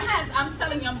see the hands. I'm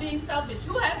telling you, I'm being selfish.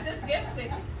 Who has this gift?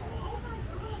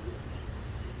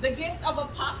 The gift of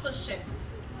apostleship.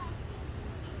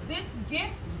 This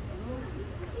gift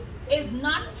is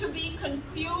not to be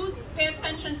confused. Pay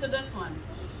attention to this one.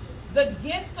 The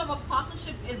gift of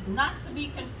apostleship is not to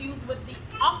be confused with the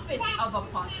office of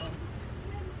apostle.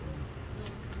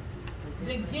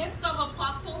 The gift of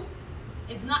apostle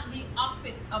is not the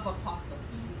office of apostle.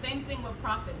 Same thing with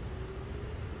prophet.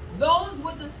 Those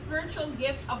with the spiritual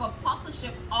gift of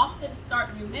apostleship often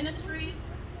start new ministries.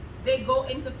 They go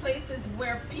into places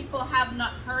where people have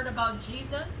not heard about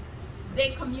Jesus. They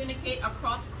communicate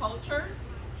across cultures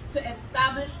to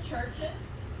establish churches.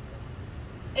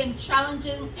 In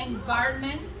challenging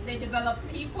environments, they develop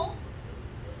people.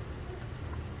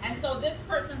 And so this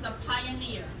person's a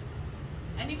pioneer.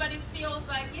 Anybody feels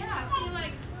like, yeah, I feel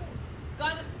like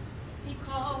God, He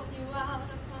called you out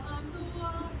upon the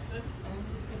water.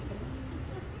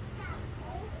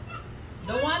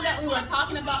 The one that we were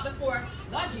talking about before,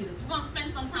 Lord Jesus, we're going to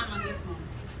spend some time on this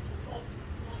one.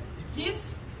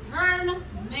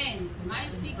 Discernment,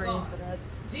 mighty God.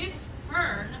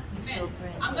 Discernment.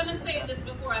 I'm going to say this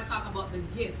before I talk about the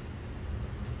gift.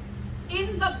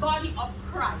 In the body of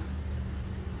Christ,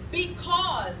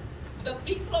 because the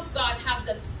people of God have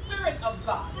the Spirit of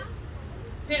God.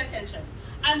 Pay attention.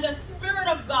 And the Spirit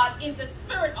of God is the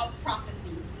spirit of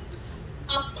prophecy.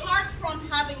 Apart from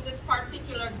having this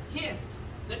particular gift,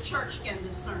 the church can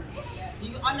discern. Do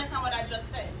you understand what I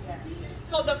just said?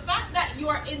 So the fact that you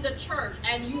are in the church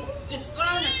and you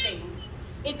discern a thing,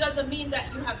 it doesn't mean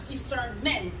that you have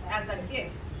discernment as a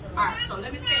gift. All right, so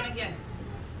let me say it again.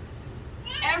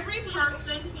 Every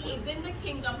person who is in the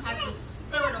kingdom has the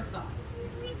Spirit of God.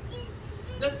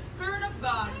 The Spirit of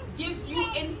God gives you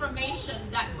information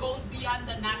that goes beyond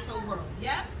the natural world.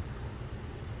 Yeah?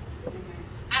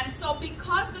 And so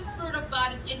because the Spirit of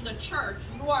God is in the church,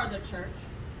 you are the church,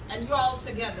 and you're all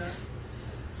together,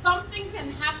 something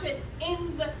can happen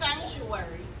in the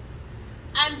sanctuary,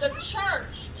 and the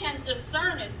church can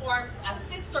discern it, or a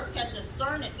sister can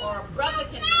discern it, or a brother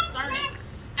can discern it.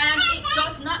 And it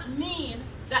does not mean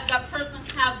that that person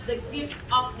has the gift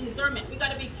of discernment. We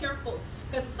got to be careful.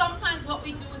 Because sometimes what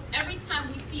we do is every time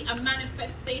we see a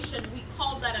manifestation, we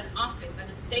call that an office, and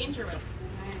it's dangerous.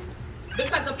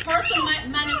 Because a person might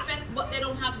manifest, but they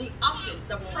don't have the office.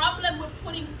 The problem with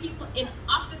putting people in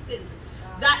offices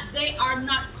that they are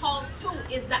not called to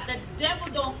is that the devil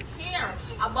don't care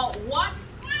about what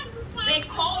they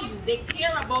call you. They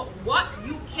care about what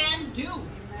you can do.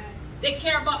 They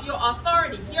care about your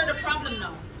authority. Here's the problem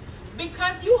now.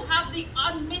 Because you have the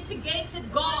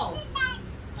unmitigated gall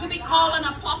to be called an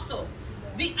apostle,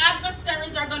 the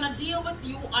adversaries are going to deal with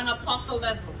you on apostle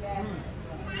level.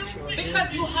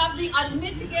 Because you have the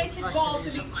unmitigated gall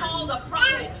to be called a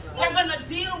prophet, they're going to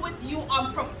deal with you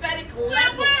on prophetic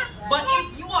level. But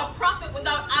if you are a prophet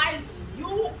without eyes,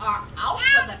 you are out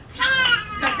for the count.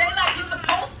 Because they're like, you're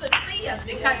supposed to see us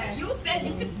because you said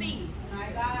you could see.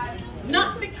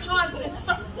 Not because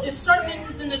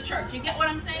discernment is in the church. You get what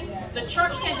I'm saying? The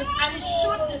church can and it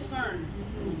should discern.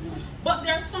 But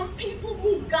there are some people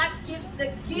who God gives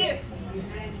the gift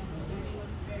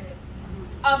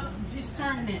of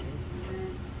discernment.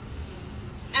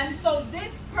 And so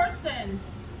this person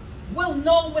will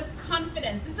know with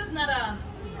confidence. This is not a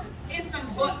if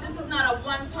and but. This is not a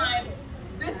one-time.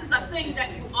 This is a thing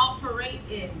that you operate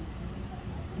in,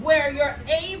 where you're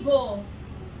able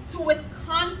to, with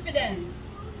confidence,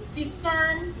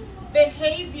 discern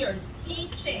behaviors,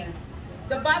 teaching.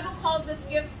 The Bible calls this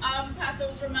gift, Pastor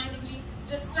was reminding me,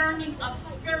 discerning of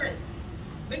spirits.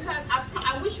 Because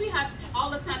I wish we had all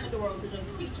the time in the world to just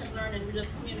teach and learn and we just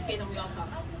communicate and we all talk.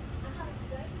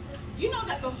 You know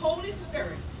that the Holy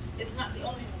Spirit is not the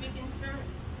only speaking spirit?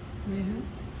 Mm-hmm.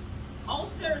 All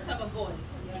spirits have a voice.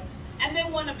 And they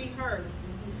want to be heard.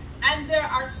 And there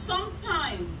are some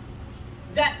times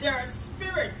that there are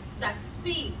spirits that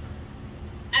speak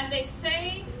and they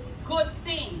say good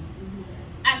things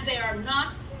and they are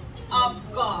not of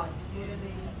God.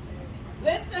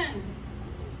 Listen,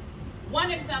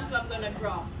 one example I'm going to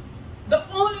draw. The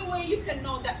only only way you can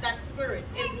know that that spirit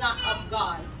is not of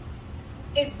God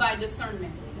is by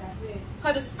discernment.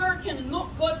 Because the spirit can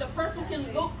look good, the person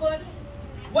can look good,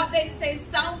 what they say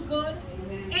sound good,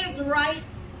 is right,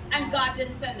 and God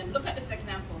didn't send them. Look at this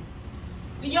example.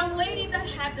 The young lady that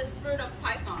had the spirit of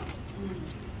Python.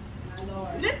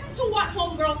 Listen to what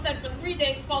homegirl said for 3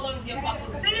 days following the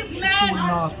apostles. These men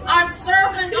are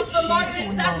servants of the Lord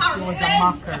that are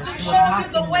sent to show you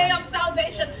the way of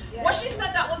salvation. What she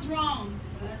said that was wrong.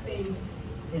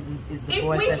 Is the If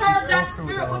voice we that heard she that spoke through,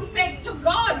 spirit, we though. would say, to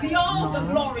God be all the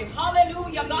glory.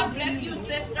 Hallelujah. God bless you,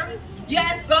 sister.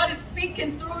 Yes, God is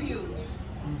speaking through you.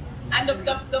 And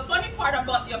the funny part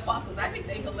about the apostles, I think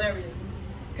they're hilarious.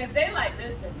 Because they like,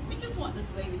 listen, we just want this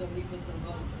lady to leave us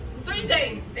alone. 3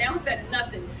 days, they haven't said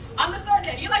nothing. On the third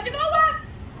day, you're like, you know what?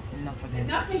 Enough of this.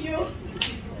 Enough of you.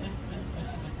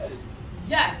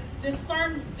 Yeah,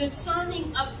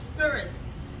 discerning of spirits,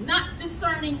 not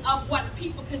discerning of what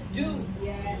people could do.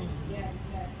 Yes.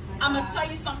 I'm going to tell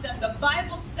you something. The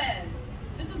Bible says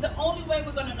this is the only way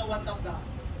we're going to know what's of God.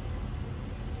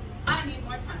 I need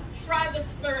more time. Try the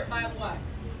spirit by what?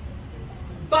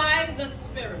 By the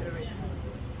spirit.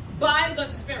 By the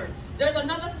spirit. There's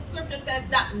another scripture that says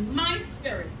that my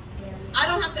spirit, I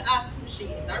don't have to ask who she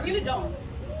is. I really don't.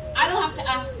 I don't have to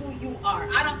ask who you are.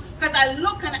 I don't, because I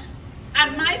look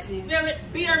and my spirit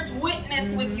bears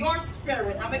witness with your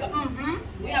spirit. I make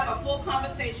we have a full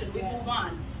conversation. We move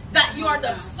on. That you are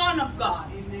the Son of God.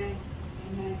 Amen.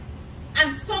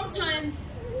 And sometimes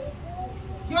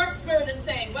your spirit is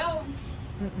saying, well,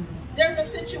 there's a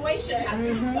situation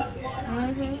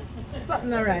happening.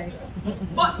 Something all right.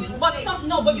 But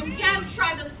you can't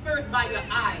try the spirit by your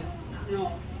eye.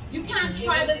 No. You can't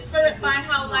try the spirit by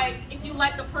how, like, if you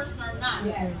like the person or not.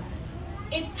 Yes.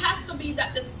 It has to be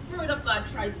that the Spirit of God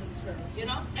tries the spirit, you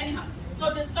know? Anyhow,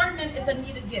 so discernment is a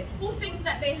needed gift. Who thinks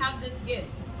that they have this gift?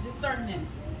 Discernment.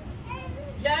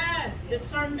 Yes,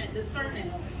 discernment.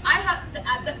 I have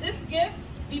this gift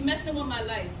be messing with my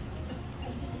life.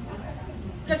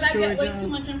 Because I get way too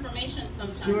much information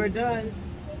sometimes. Sure does.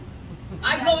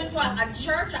 I go into a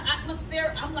church, an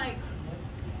atmosphere, I'm like,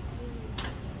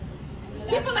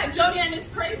 people like Jody and it's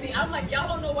crazy. I'm like, y'all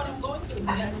don't know what I'm going through.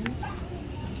 Yes.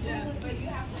 Yeah. But you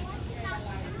have to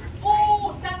materialize.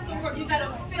 Oh, that's the word. You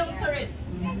gotta filter it.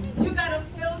 You gotta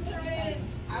filter it.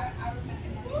 I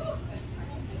remember.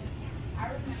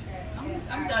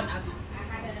 I'm done, Abby. I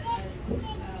had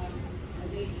a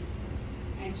lady,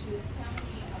 and she was telling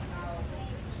me about,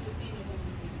 she was seeing a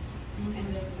woman, and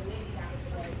there was a lady that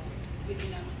was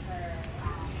giving us her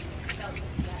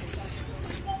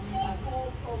a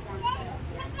whole program set up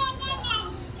for her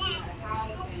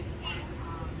house, and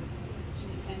she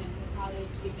was sending them to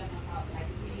college, give them about like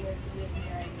 3 years to live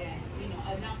there, and then, you know,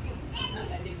 enough to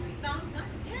get a degree. Sounds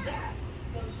nice, yeah.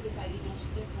 So she was like, you know, she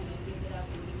just wanted to give it up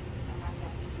and give it to somebody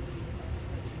that they really the perfect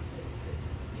person to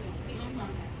you know, take it from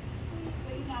her. So,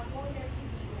 you know, I go there to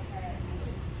meet with her, and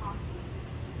she's talking,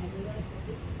 and the Lord said,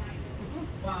 this is not your person.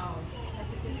 Wow.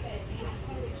 Like he said,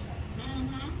 encourage her.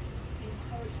 Encourage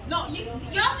her. No,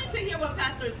 y'all need to hear what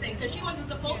Pastor is saying, because she wasn't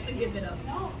supposed to give it up.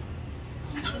 No.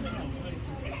 She just needed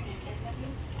encouragement. And let me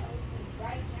tell you,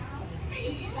 right now,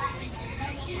 she's gotten another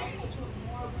house with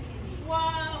more women in it.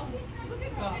 Wow. Look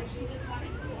at God. And she just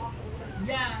wanted to walk away.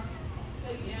 Yeah. So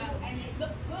and it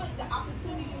looked good. The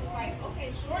opportunity was like, okay,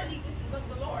 surely this is of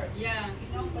the Lord. Yeah.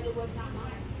 You know, but it was not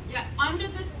mine. Yeah. Under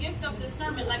this gift of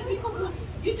discernment, like people who,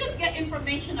 you just get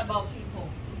information about people.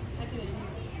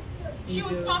 She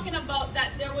was talking about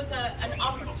that there was an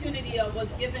opportunity that was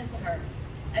given to her.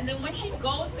 And then when she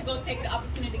goes to go take the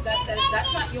opportunity, God says,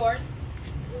 that's not yours.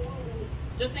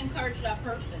 Just encourage that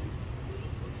person.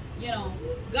 You know,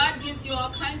 God gives you all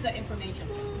kinds of information.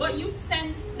 But you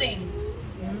sense things.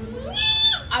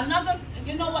 Another,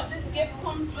 you know what this gift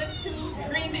comes with too?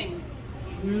 Dreaming.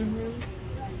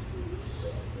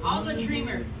 All the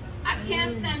dreamers. I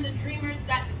can't stand the dreamers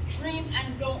that dream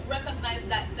and don't recognize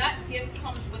that that gift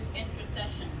comes with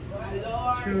intercession.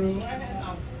 Lord. True.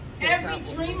 Every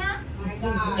dreamer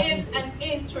is an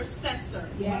intercessor.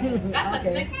 That's a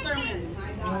next sermon.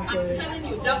 I'm telling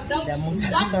you, that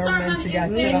sermon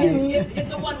is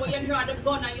the one where you draw the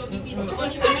gun and you begin to go.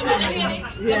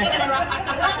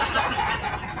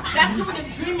 That's who the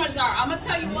dreamers are. I'm gonna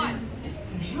tell you what.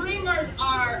 Dreamers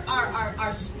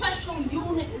are special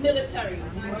unit military,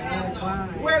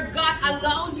 where God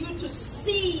allows you to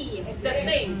see the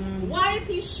thing. Why is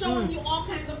He showing you all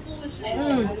kinds of foolishness?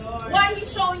 Why is He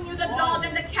showing you the dog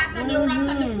and the cat and the rat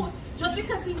and the puss? Just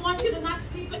because He wants you to not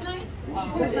sleep at night? You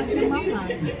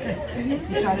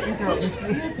try to interrupt the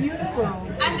sleep. Beautiful.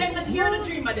 And then you're the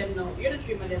dreamer, then no. You're the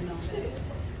dreamer, then no.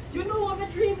 You know what I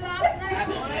dreamed last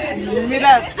night? Give me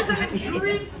that.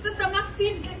 Dream Sister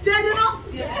Maxine dead, you know?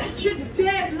 She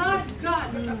dead, Lord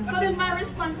God. So then my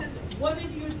response is, what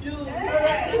did you do?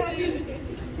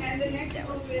 And the next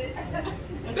move is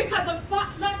Because the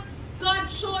fact that God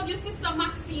showed you Sister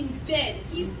Maxine dead,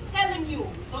 He's telling you,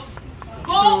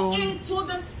 go into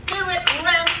the spirit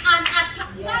realm and attack.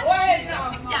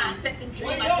 I can't take the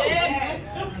dream again.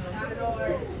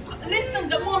 Listen,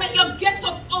 the moment you get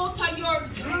up out of your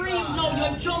dream,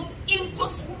 now you jump into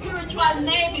spiritual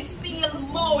Navy SEAL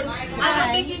mode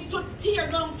and you begin to tear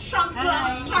down, trample,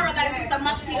 and paralyze Sister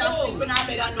Maxine and sleep in her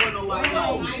bed. I don't know why.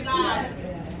 Oh my God.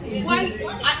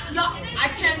 Why? I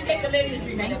can't take the lazy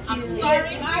dream. I'm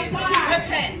sorry.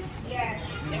 Repent. Yes.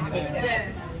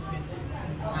 Yes.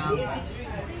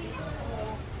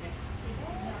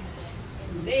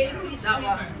 Lazy. That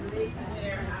one.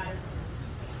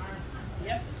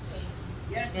 Yes.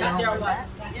 Yes. You That know there what?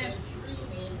 that? Yes.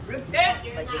 Repent.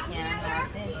 But you can't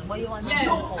have this. What you want Yes. it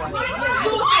for?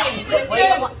 Two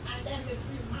things.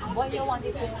 What you want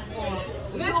it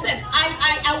for? Listen,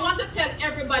 I want to tell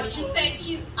everybody. She's saying,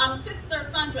 Sister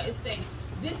Sandra is saying,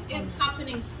 this is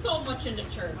happening so much in the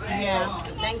church.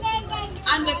 Yes. Thank you.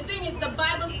 And the thing is, the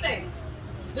Bible says,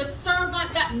 the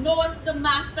servant that knoweth the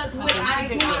master's will and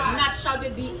doeth not shall be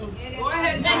beaten. Go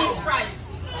ahead. Many stripes.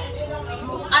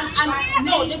 And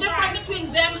no, the difference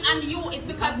between them and you is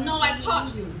because now I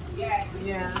taught you. Yes.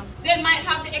 Yeah. They might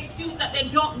have the excuse that they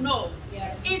don't know.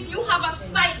 Yes. If you have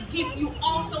a sight gift, you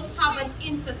also have an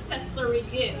intercessory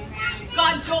gift.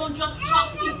 God don't just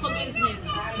talk people business.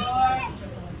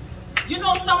 You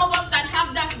know, some of us that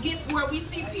have that gift where we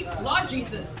see people, Lord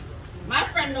Jesus, my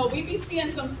friend, no, we be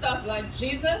seeing some stuff like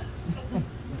Jesus.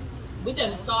 We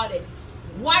done saw it.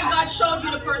 Why God showed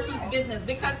you the person's business?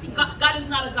 Because God is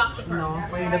not a gossiper. No,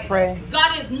 for you to pray.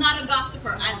 God is not a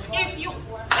gossiper. And if you,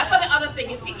 that's the other thing.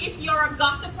 You see, if you're a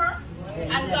gossiper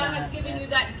and God has given you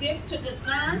that gift to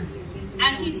discern,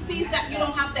 and He sees that you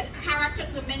don't have the character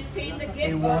to maintain the gift,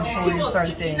 He won't show you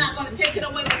certain He's not going to take it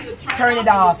away when you Turn it and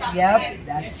you off. stop Yep, saying.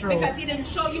 that's true. Because He didn't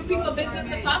show you people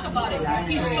business to talk about it.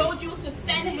 He showed you to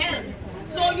send help.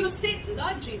 So you sit,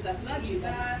 Lord Jesus.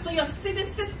 So you see the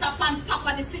sister on top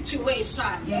of the situation.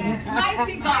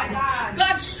 Mighty God.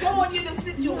 God showed you the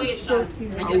situation.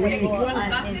 And you think,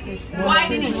 why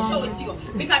did He show it to you?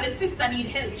 Because the sister need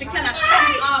help. She cannot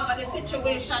come off of the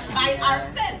situation by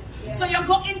herself. So you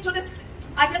go into the,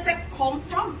 I just say, come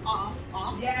from off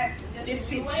Yes. the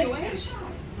situation.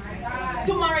 My God.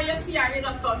 Tomorrow you see her, you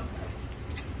just go,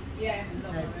 Yes.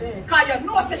 That's it. because you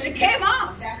know that she came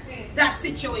off That's it. that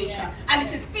situation. And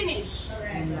it is finished.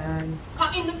 Correct. Amen.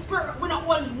 Because in the spirit, we don't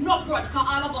hold no grudge because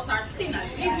all of us are sinners.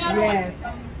 Yes.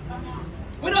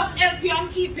 We just help you and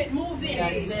keep it moving.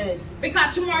 That's it.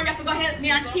 Because tomorrow you have to go help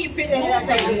me and keep it That's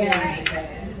moving.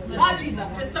 it. Lord Jesus,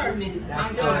 discernment.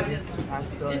 That's My God. good.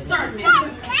 That's good. Discernment.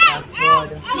 That's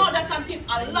good. No, that's something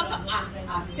a lot of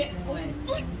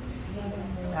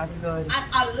That's good.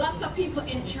 and a lot of people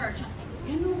in church.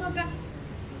 You know what God?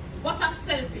 What a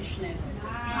selfishness.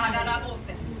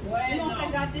 You know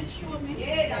what God did show me?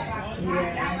 Yeah,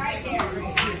 that right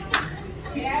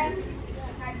there. Yes.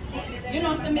 You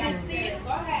know some minute see it? Go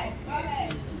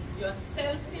ahead. You're a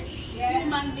selfish Yes.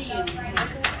 human being.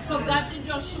 So God did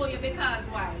just show you because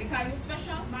why? Because you're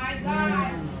special? My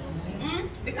God.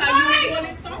 Because you're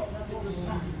doing some?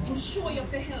 And show you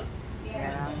for help.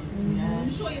 Yeah.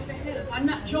 And show you for help and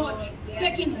not judge.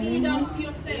 Taking heed unto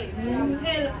yourself.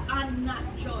 Help and not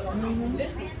judge.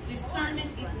 Listen,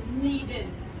 discernment is needed.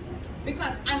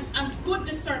 Because, and good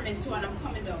discernment too, and I'm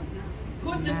coming down.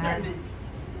 Good discernment.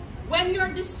 When you're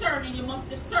discerning, you must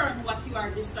discern what you are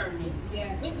discerning.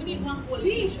 Yes. We need one whole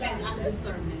teachment on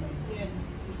discernment. Yes.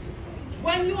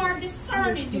 When you are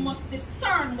discerning, you must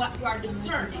discern what you are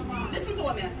discerning. Listen to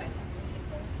what I say.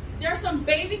 There are some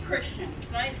baby Christians,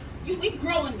 right? We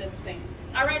grow in this thing.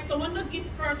 Alright, so when the gift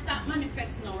first start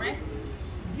manifesting now, right?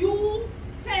 You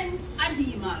sense a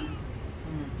demon.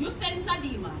 You sense a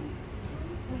demon.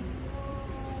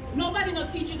 Nobody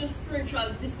not teach you the spiritual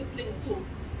discipline too.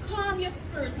 Calm your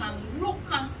spirit and look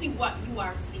and see what you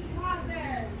are seeing.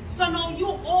 So now you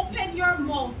open your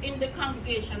mouth in the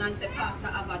congregation and say, Pastor,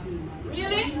 I have a demon.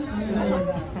 Really?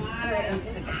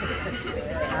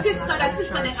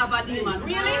 Sister, they have a demon.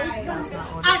 Really?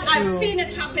 And I've seen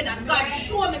it happen and God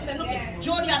showed me, say, look,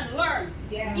 Jody, and learn.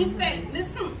 He said,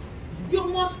 listen, you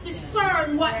must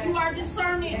discern what you are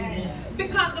discerning.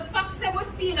 Because the fact that we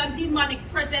feel a demonic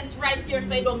presence right here,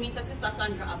 so it don't mean that Sister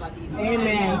Sandra have a demon.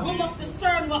 Amen. We must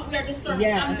discern what we are discerning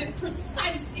and be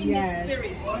precise in the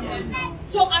spirit.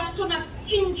 so as to not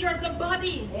injure the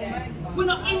body. We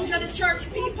not injure the church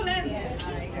people.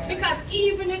 Because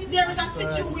even if there is a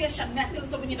situation,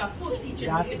 so we need a full teaching.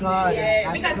 That's good.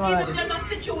 That's because good. even if there's a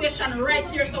situation right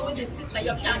here, so with this sister,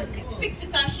 you can fix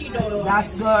it and she don't know.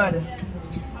 That's good.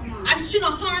 And she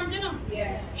not harmed, you know.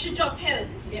 She just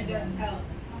helped.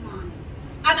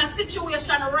 And a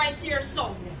situation right here,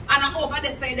 so. And I'm over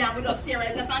there side down with us here,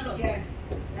 right? Just and us.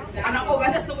 And I'm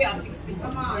over there, so we are fixing.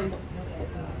 Come on.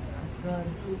 That's good.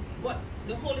 But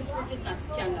the Holy Spirit is not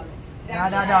scandalous.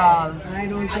 Not at all. I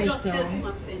don't I think just so. help him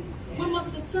a sin. We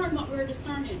must discern what we're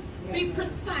discerning. Be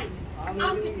precise.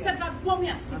 Ask him, said God, want me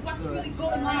to see what's really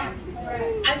going on.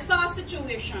 I saw a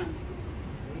situation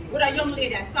with a young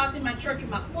lady. I saw it in my church with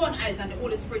my own eyes, and the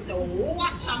Holy Spirit said,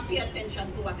 watch and pay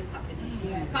attention to what is happening.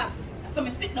 Because so I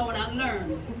sit down and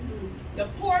learn. The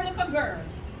poor little girl,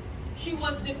 she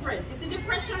was depressed. You see,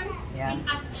 depression, it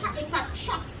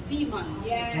attracts demons.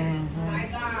 My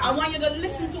God. I want you to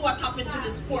listen to what happened to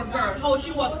this poor girl, how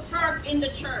she was hurt in the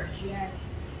church.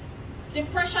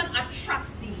 Depression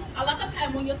attracts demons. A lot of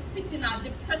time when you sit in a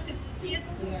depressive state,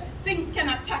 things can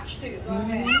attach to you.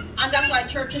 And that's why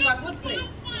church is a good place.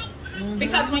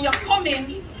 Because when you come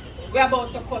in, we're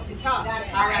about to cut it off.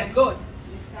 All right, good.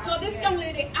 So this young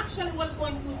lady actually was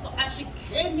going through so, and she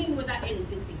came in with that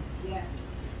entity.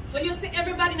 So you see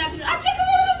everybody not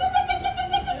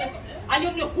and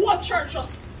you know the whole church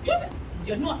just,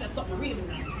 you know there's something really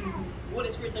wrong.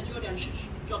 Holy Spirit said, Jordan,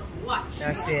 just watch.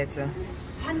 That's it.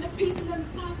 And the people them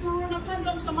start to run up and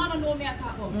down. Some man don't know me at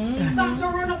all. Start to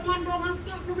run up and down and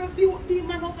start to rebuke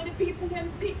demon out of the people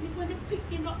them pick me when they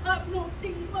pick me not up no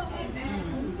demon.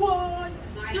 What?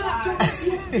 Start to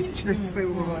rebuke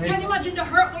people. Can you imagine the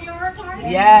hurt when you hurt her?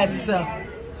 Yes.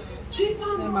 Jesus,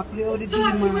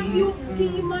 start to rebuke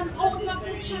demon out of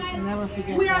the child.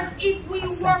 Whereas if we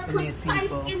were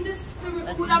precise in the spirit,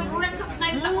 we would have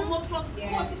recognized that we must just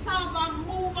cut it off and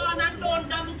move on and don't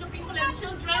damage to people and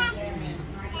children.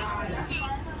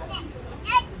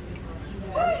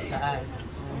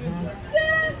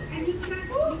 Yes. And you can't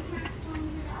tone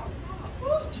it out.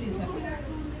 Oh, Jesus.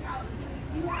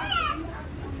 You have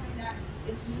someone that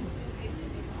is new to the faith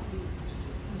that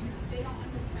they don't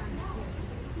understand that.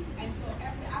 And so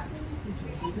after this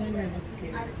situation,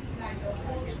 I see like the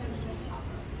whole church was up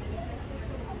and the person that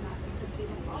they come out because they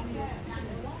don't understand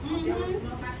it. There was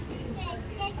nobody to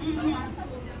interpret. Nobody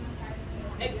pulled them aside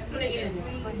and said, Explain.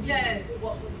 Yes.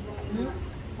 What was going on.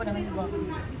 Put them in the box.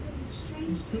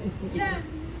 Yeah.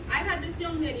 I had this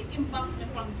young lady inbox me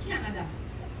from Canada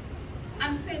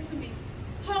and said to me,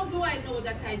 how do I know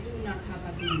that I do not have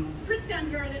a demon? Christian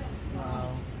girl, you know.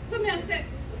 Wow. So me I said,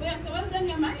 well then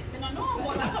you might, I don't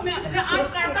know. So me I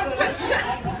ask her some questions.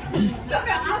 So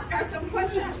me I ask her some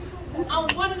questions.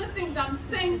 And one of the things I'm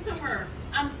saying to her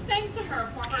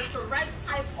for her to write,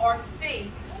 type, or say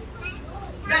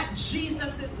that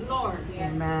Jesus is Lord.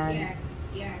 Amen.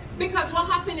 Yes. Because what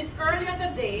happened is earlier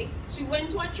the day, she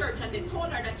went to a church and they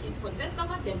told her that she's possessed of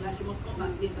a devil and she must come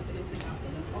back later for the thing.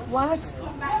 What?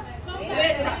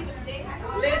 Later.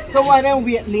 So why don't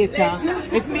wait later?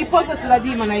 If me possess with a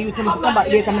demon and you tell me to come back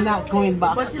later, I'm not going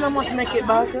back. But you don't must make it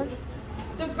back.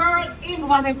 The girl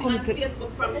inboxed me on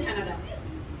Facebook from Canada.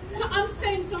 So I'm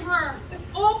saying to her,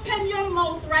 open your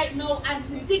mouth right now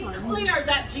and declare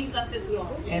that Jesus is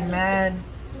Lord. Amen.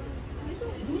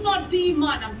 No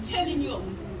demon, I'm telling you,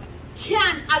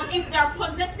 can, and if they're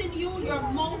possessing you, your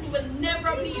mouth will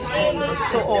never be able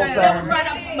to open. That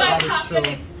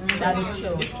That is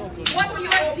true. What you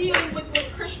are dealing with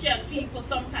Christian people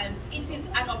sometimes, it is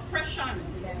an oppression.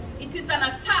 It is an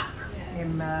attack.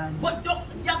 Amen. But don't,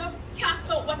 you have to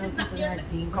cast out what is not there.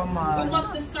 Come on. We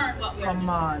must discern what we are Come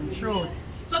on. Truth.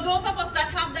 So those of us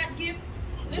that have that gift,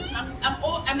 listen,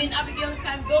 I'm in Abigail's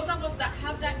time, those of us that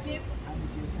have that gift,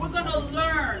 we're going to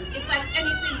learn. It's like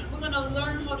anything. We're going to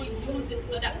learn how to use it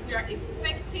so that we are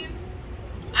effective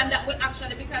and that we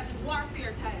actually, because it's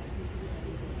warfare time.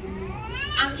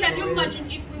 And can you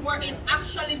imagine if we were in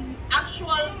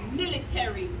actual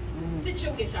military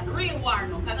situation, real war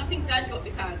now? Because I think it's a joke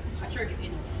because a church, you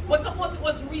know. But suppose it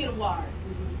was real war.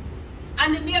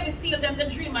 And the Navy SEAL them, the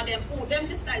dream of them, oh, them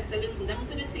decide to listen, them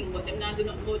see the thing, but them not do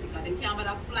not go because they can't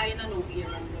bother flying and no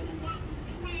air and going.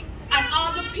 And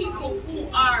all the people who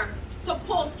are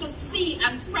supposed to see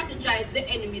and strategize the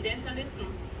enemy, then say, listen.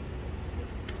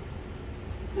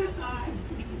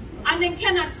 And they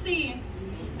cannot see.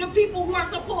 The people who are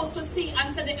supposed to see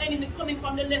and say the enemy coming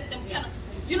from the left, them cannot.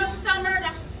 You know, some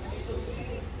murder.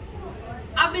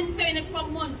 I've been saying it for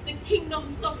months. The kingdom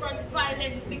suffers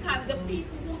violence because the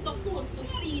people who supposed to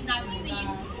see not seeing,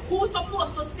 who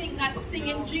supposed to sing not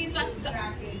singing, Jesus,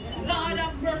 Lord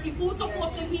of mercy, who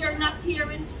supposed to hear not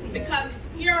hearing, because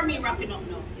hear me wrapping up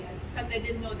now, because they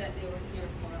didn't know that they were here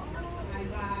for us.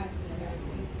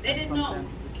 They didn't know.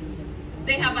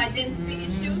 They have identity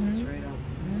issues.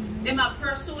 They have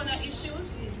persona issues,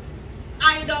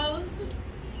 idols,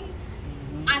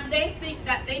 and they think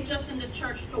that they just in the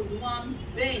church to one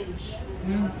bench.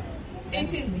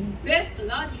 It is death,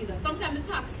 Lord Jesus. Sometimes it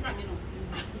talks strong, you know.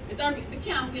 It's already, we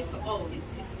can't wait for all.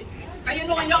 And you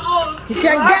know when you're old, You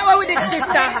can get away with it,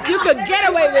 sister. You can get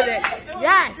away with it.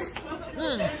 Yes. I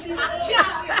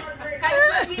can't.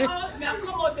 I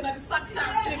come out in the socks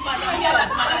and slippers. I hear that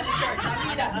man at the church. I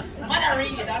mean that. Man, I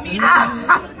read. I mean that.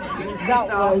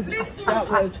 That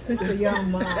was Sister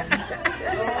Young Mom.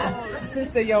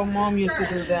 Sister Young Mom used to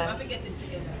do that. I forget it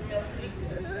together.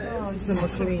 Oh,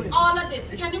 Sister McLean. All of this.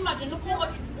 Can you imagine? Look how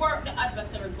much work the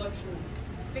adversary go through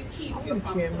to keep you from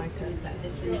fulfilling that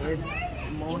destiny. It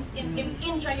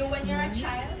injure you when you're a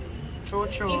child. True,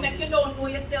 It true. make you don't know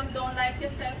yourself, don't like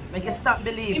yourself. Make you stop It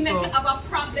believing. make you have a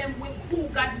problem with who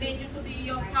God made you to be.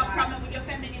 You have a problem with your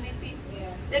femininity.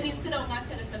 Then he sit down and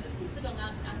tell us, listen, sit down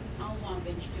and one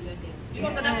bench till you're dead. You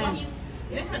know, so that's what he,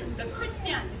 listen, the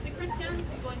Christians, you see Christians,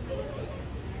 we're going through this.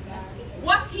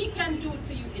 What he can do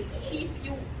to you is keep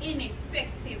you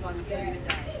ineffective until you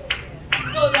die.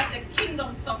 So that the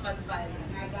kingdom suffers violence.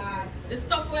 The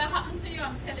stuff will happen to you,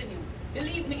 I'm telling you.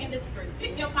 Believe me in the spirit.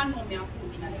 Pick me up and know me and put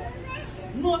me in the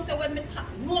spirit. Know say when me talk,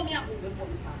 know me and put before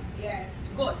me talk. Yes.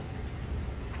 Good.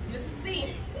 You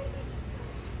see,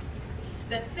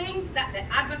 the things that the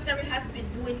adversary has been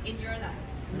doing in your life.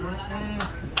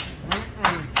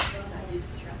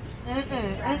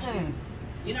 Distraction.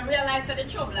 You don't realize that the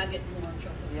trouble I get more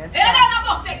trouble. Yes.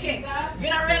 You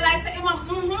don't realize that you want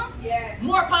Yes.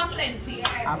 more pan plenty.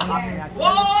 Yes.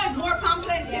 Boy, more pan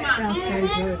plenty, man.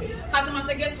 That's so good. Because I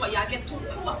must guess what? You get too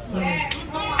close. Yes.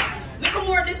 Look at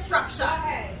more distraction.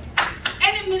 Okay.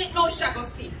 Any minute no shall go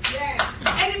see. Yes.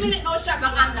 Any minute no shall go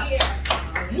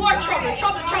understand. More trouble.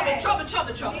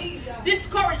 Jesus.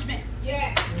 Discouragement.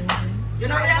 Yes. You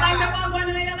don't realize that one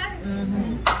going in your life?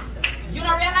 You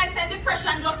don't realize that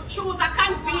depression just choose a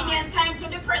convenient time to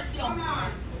depress you. Come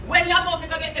on. When you're about to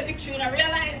go get the victory, you don't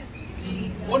realize.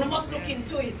 One must look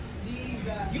into it.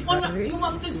 Jesus. You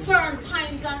must discern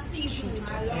times and seasons.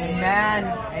 Amen.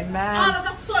 All Amen. of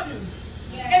a sudden,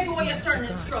 everywhere you turn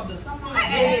is trouble. Come on.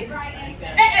 Hey, Right answer.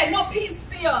 hey, no peace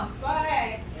for you. Go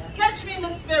ahead. Catch me in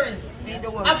the spirit. Speak the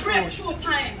word A truth. breakthrough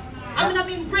time. I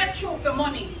mean breakthrough for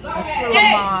money. Go ahead.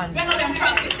 Hey, man. we're not them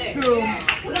profit there. True.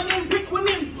 We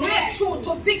mean breakthrough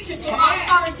to victory, to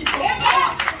authority, to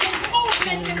power, to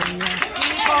movement.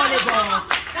 Speak Holy Ghost.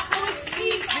 That was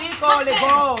peace. Speak Holy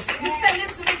Ghost. We say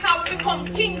this because we become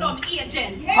kingdom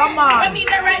agents. Come on. What I mean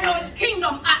that right now is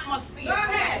kingdom atmosphere. Go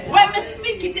ahead. When we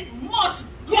speak it, it must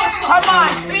go. Come on.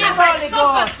 Speak Holy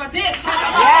Ghost. For this.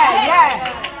 Yeah. Go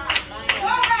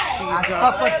ahead. I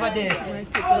suffered for this.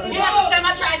 You know, them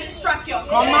I try to distract you.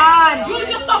 Come on. Use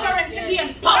your suffering to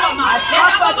gain power, man. I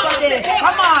suffered for this.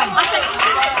 Come on. I said,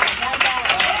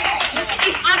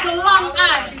 if as long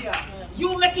as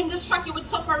you make him distract you with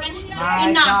suffering, he My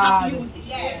not God. abuse it.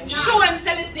 Show him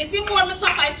celestial. See more me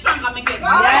suffer, I stronger me get.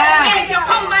 Yeah. Hey, if you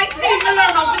come by sea, me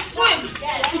learn how to swim.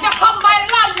 If you come by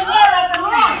land, me learn how to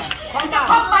run. If you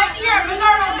come by air, me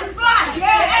learn how to fly.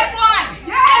 Hey, boy.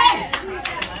 Hey.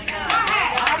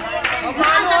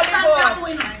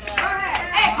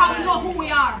 Hey, can we know who we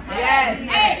are? Yes.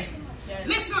 Hey,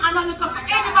 listen and look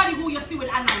at anybody who you see with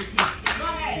anointing.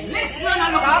 Listen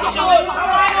and look at suffer with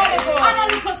suffer.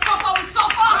 And look at suffer with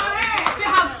suffer. We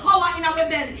have power in our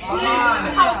belly.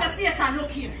 Because the Satan,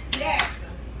 look here. Yes.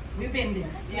 We've been there.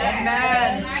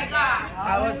 Amen. My God.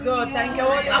 That was good. Thank you,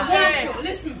 Holy I want Spirit. you,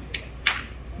 listen.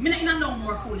 Me not in a no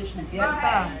more foolishness. Yes,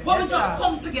 sir. When we Yes, just sir.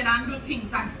 come together and do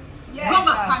things and Yes, God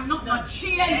sir. cannot not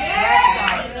change.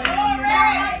 Yes,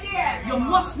 Right there. You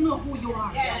must know who you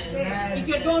are. Yes. If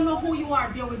you don't know who you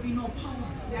are, there will be no power.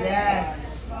 Yes.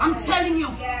 I'm telling you,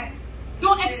 Yes.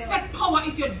 don't expect power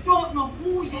if you don't know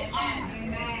who you are.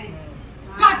 Amen.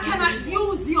 God cannot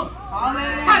use you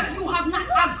because you have not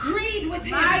agreed with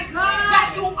Him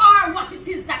that you are what it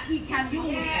is that He can use.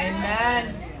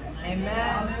 Amen.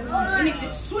 Amen. And if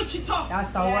you switch it up,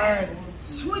 That's a word.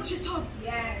 switch it up.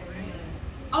 Yes.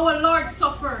 Our Lord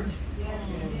suffered. Yes.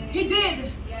 He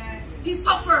did. Yes. He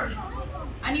suffered.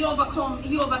 And He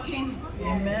overcame.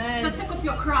 Amen. So take up up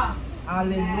your cross.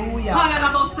 Hallelujah.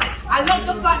 I love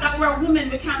the fact that we're women.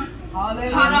 We can.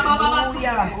 Hallelujah.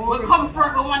 We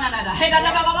comfort with one another.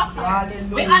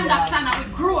 Hallelujah. We understand and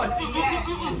we grow.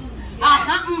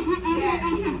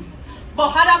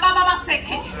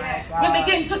 But we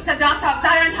begin to say, daughter of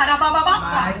Zion,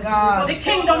 My God. the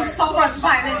kingdom suffers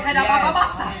violence.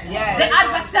 Yes. The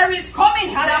adversary is coming.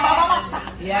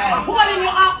 Yes. I'm holding you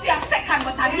off for a second,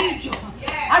 but I need you.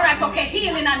 All right, okay,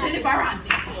 healing and deliverance.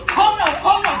 Come now,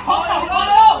 come now, come now, come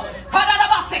now.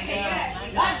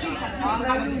 Lord Jesus.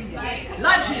 Hallelujah.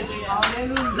 Lord Jesus.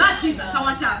 Hallelujah. Lord Jesus, I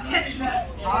want you to catch me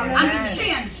and be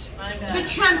changed, be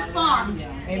transformed.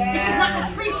 It is not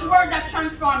the preached word that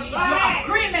transforms you, it's your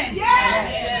agreement.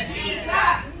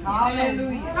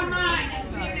 Hallelujah. Come on.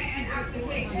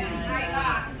 My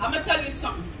God. I'm going to tell you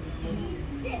something.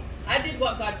 I did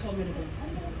what God told me to do.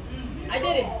 I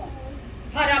did it.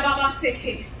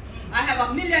 I have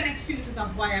a million excuses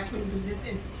of why I couldn't do this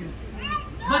institute.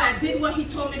 But I did what he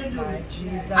told me to do. My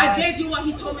Jesus. I gave you what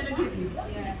he told me to give you.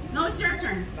 Now it's your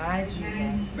turn. My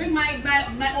Jesus. Bring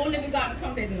my only begotten,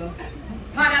 come baby love.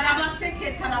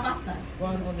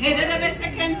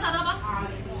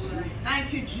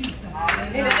 Thank you, Jesus.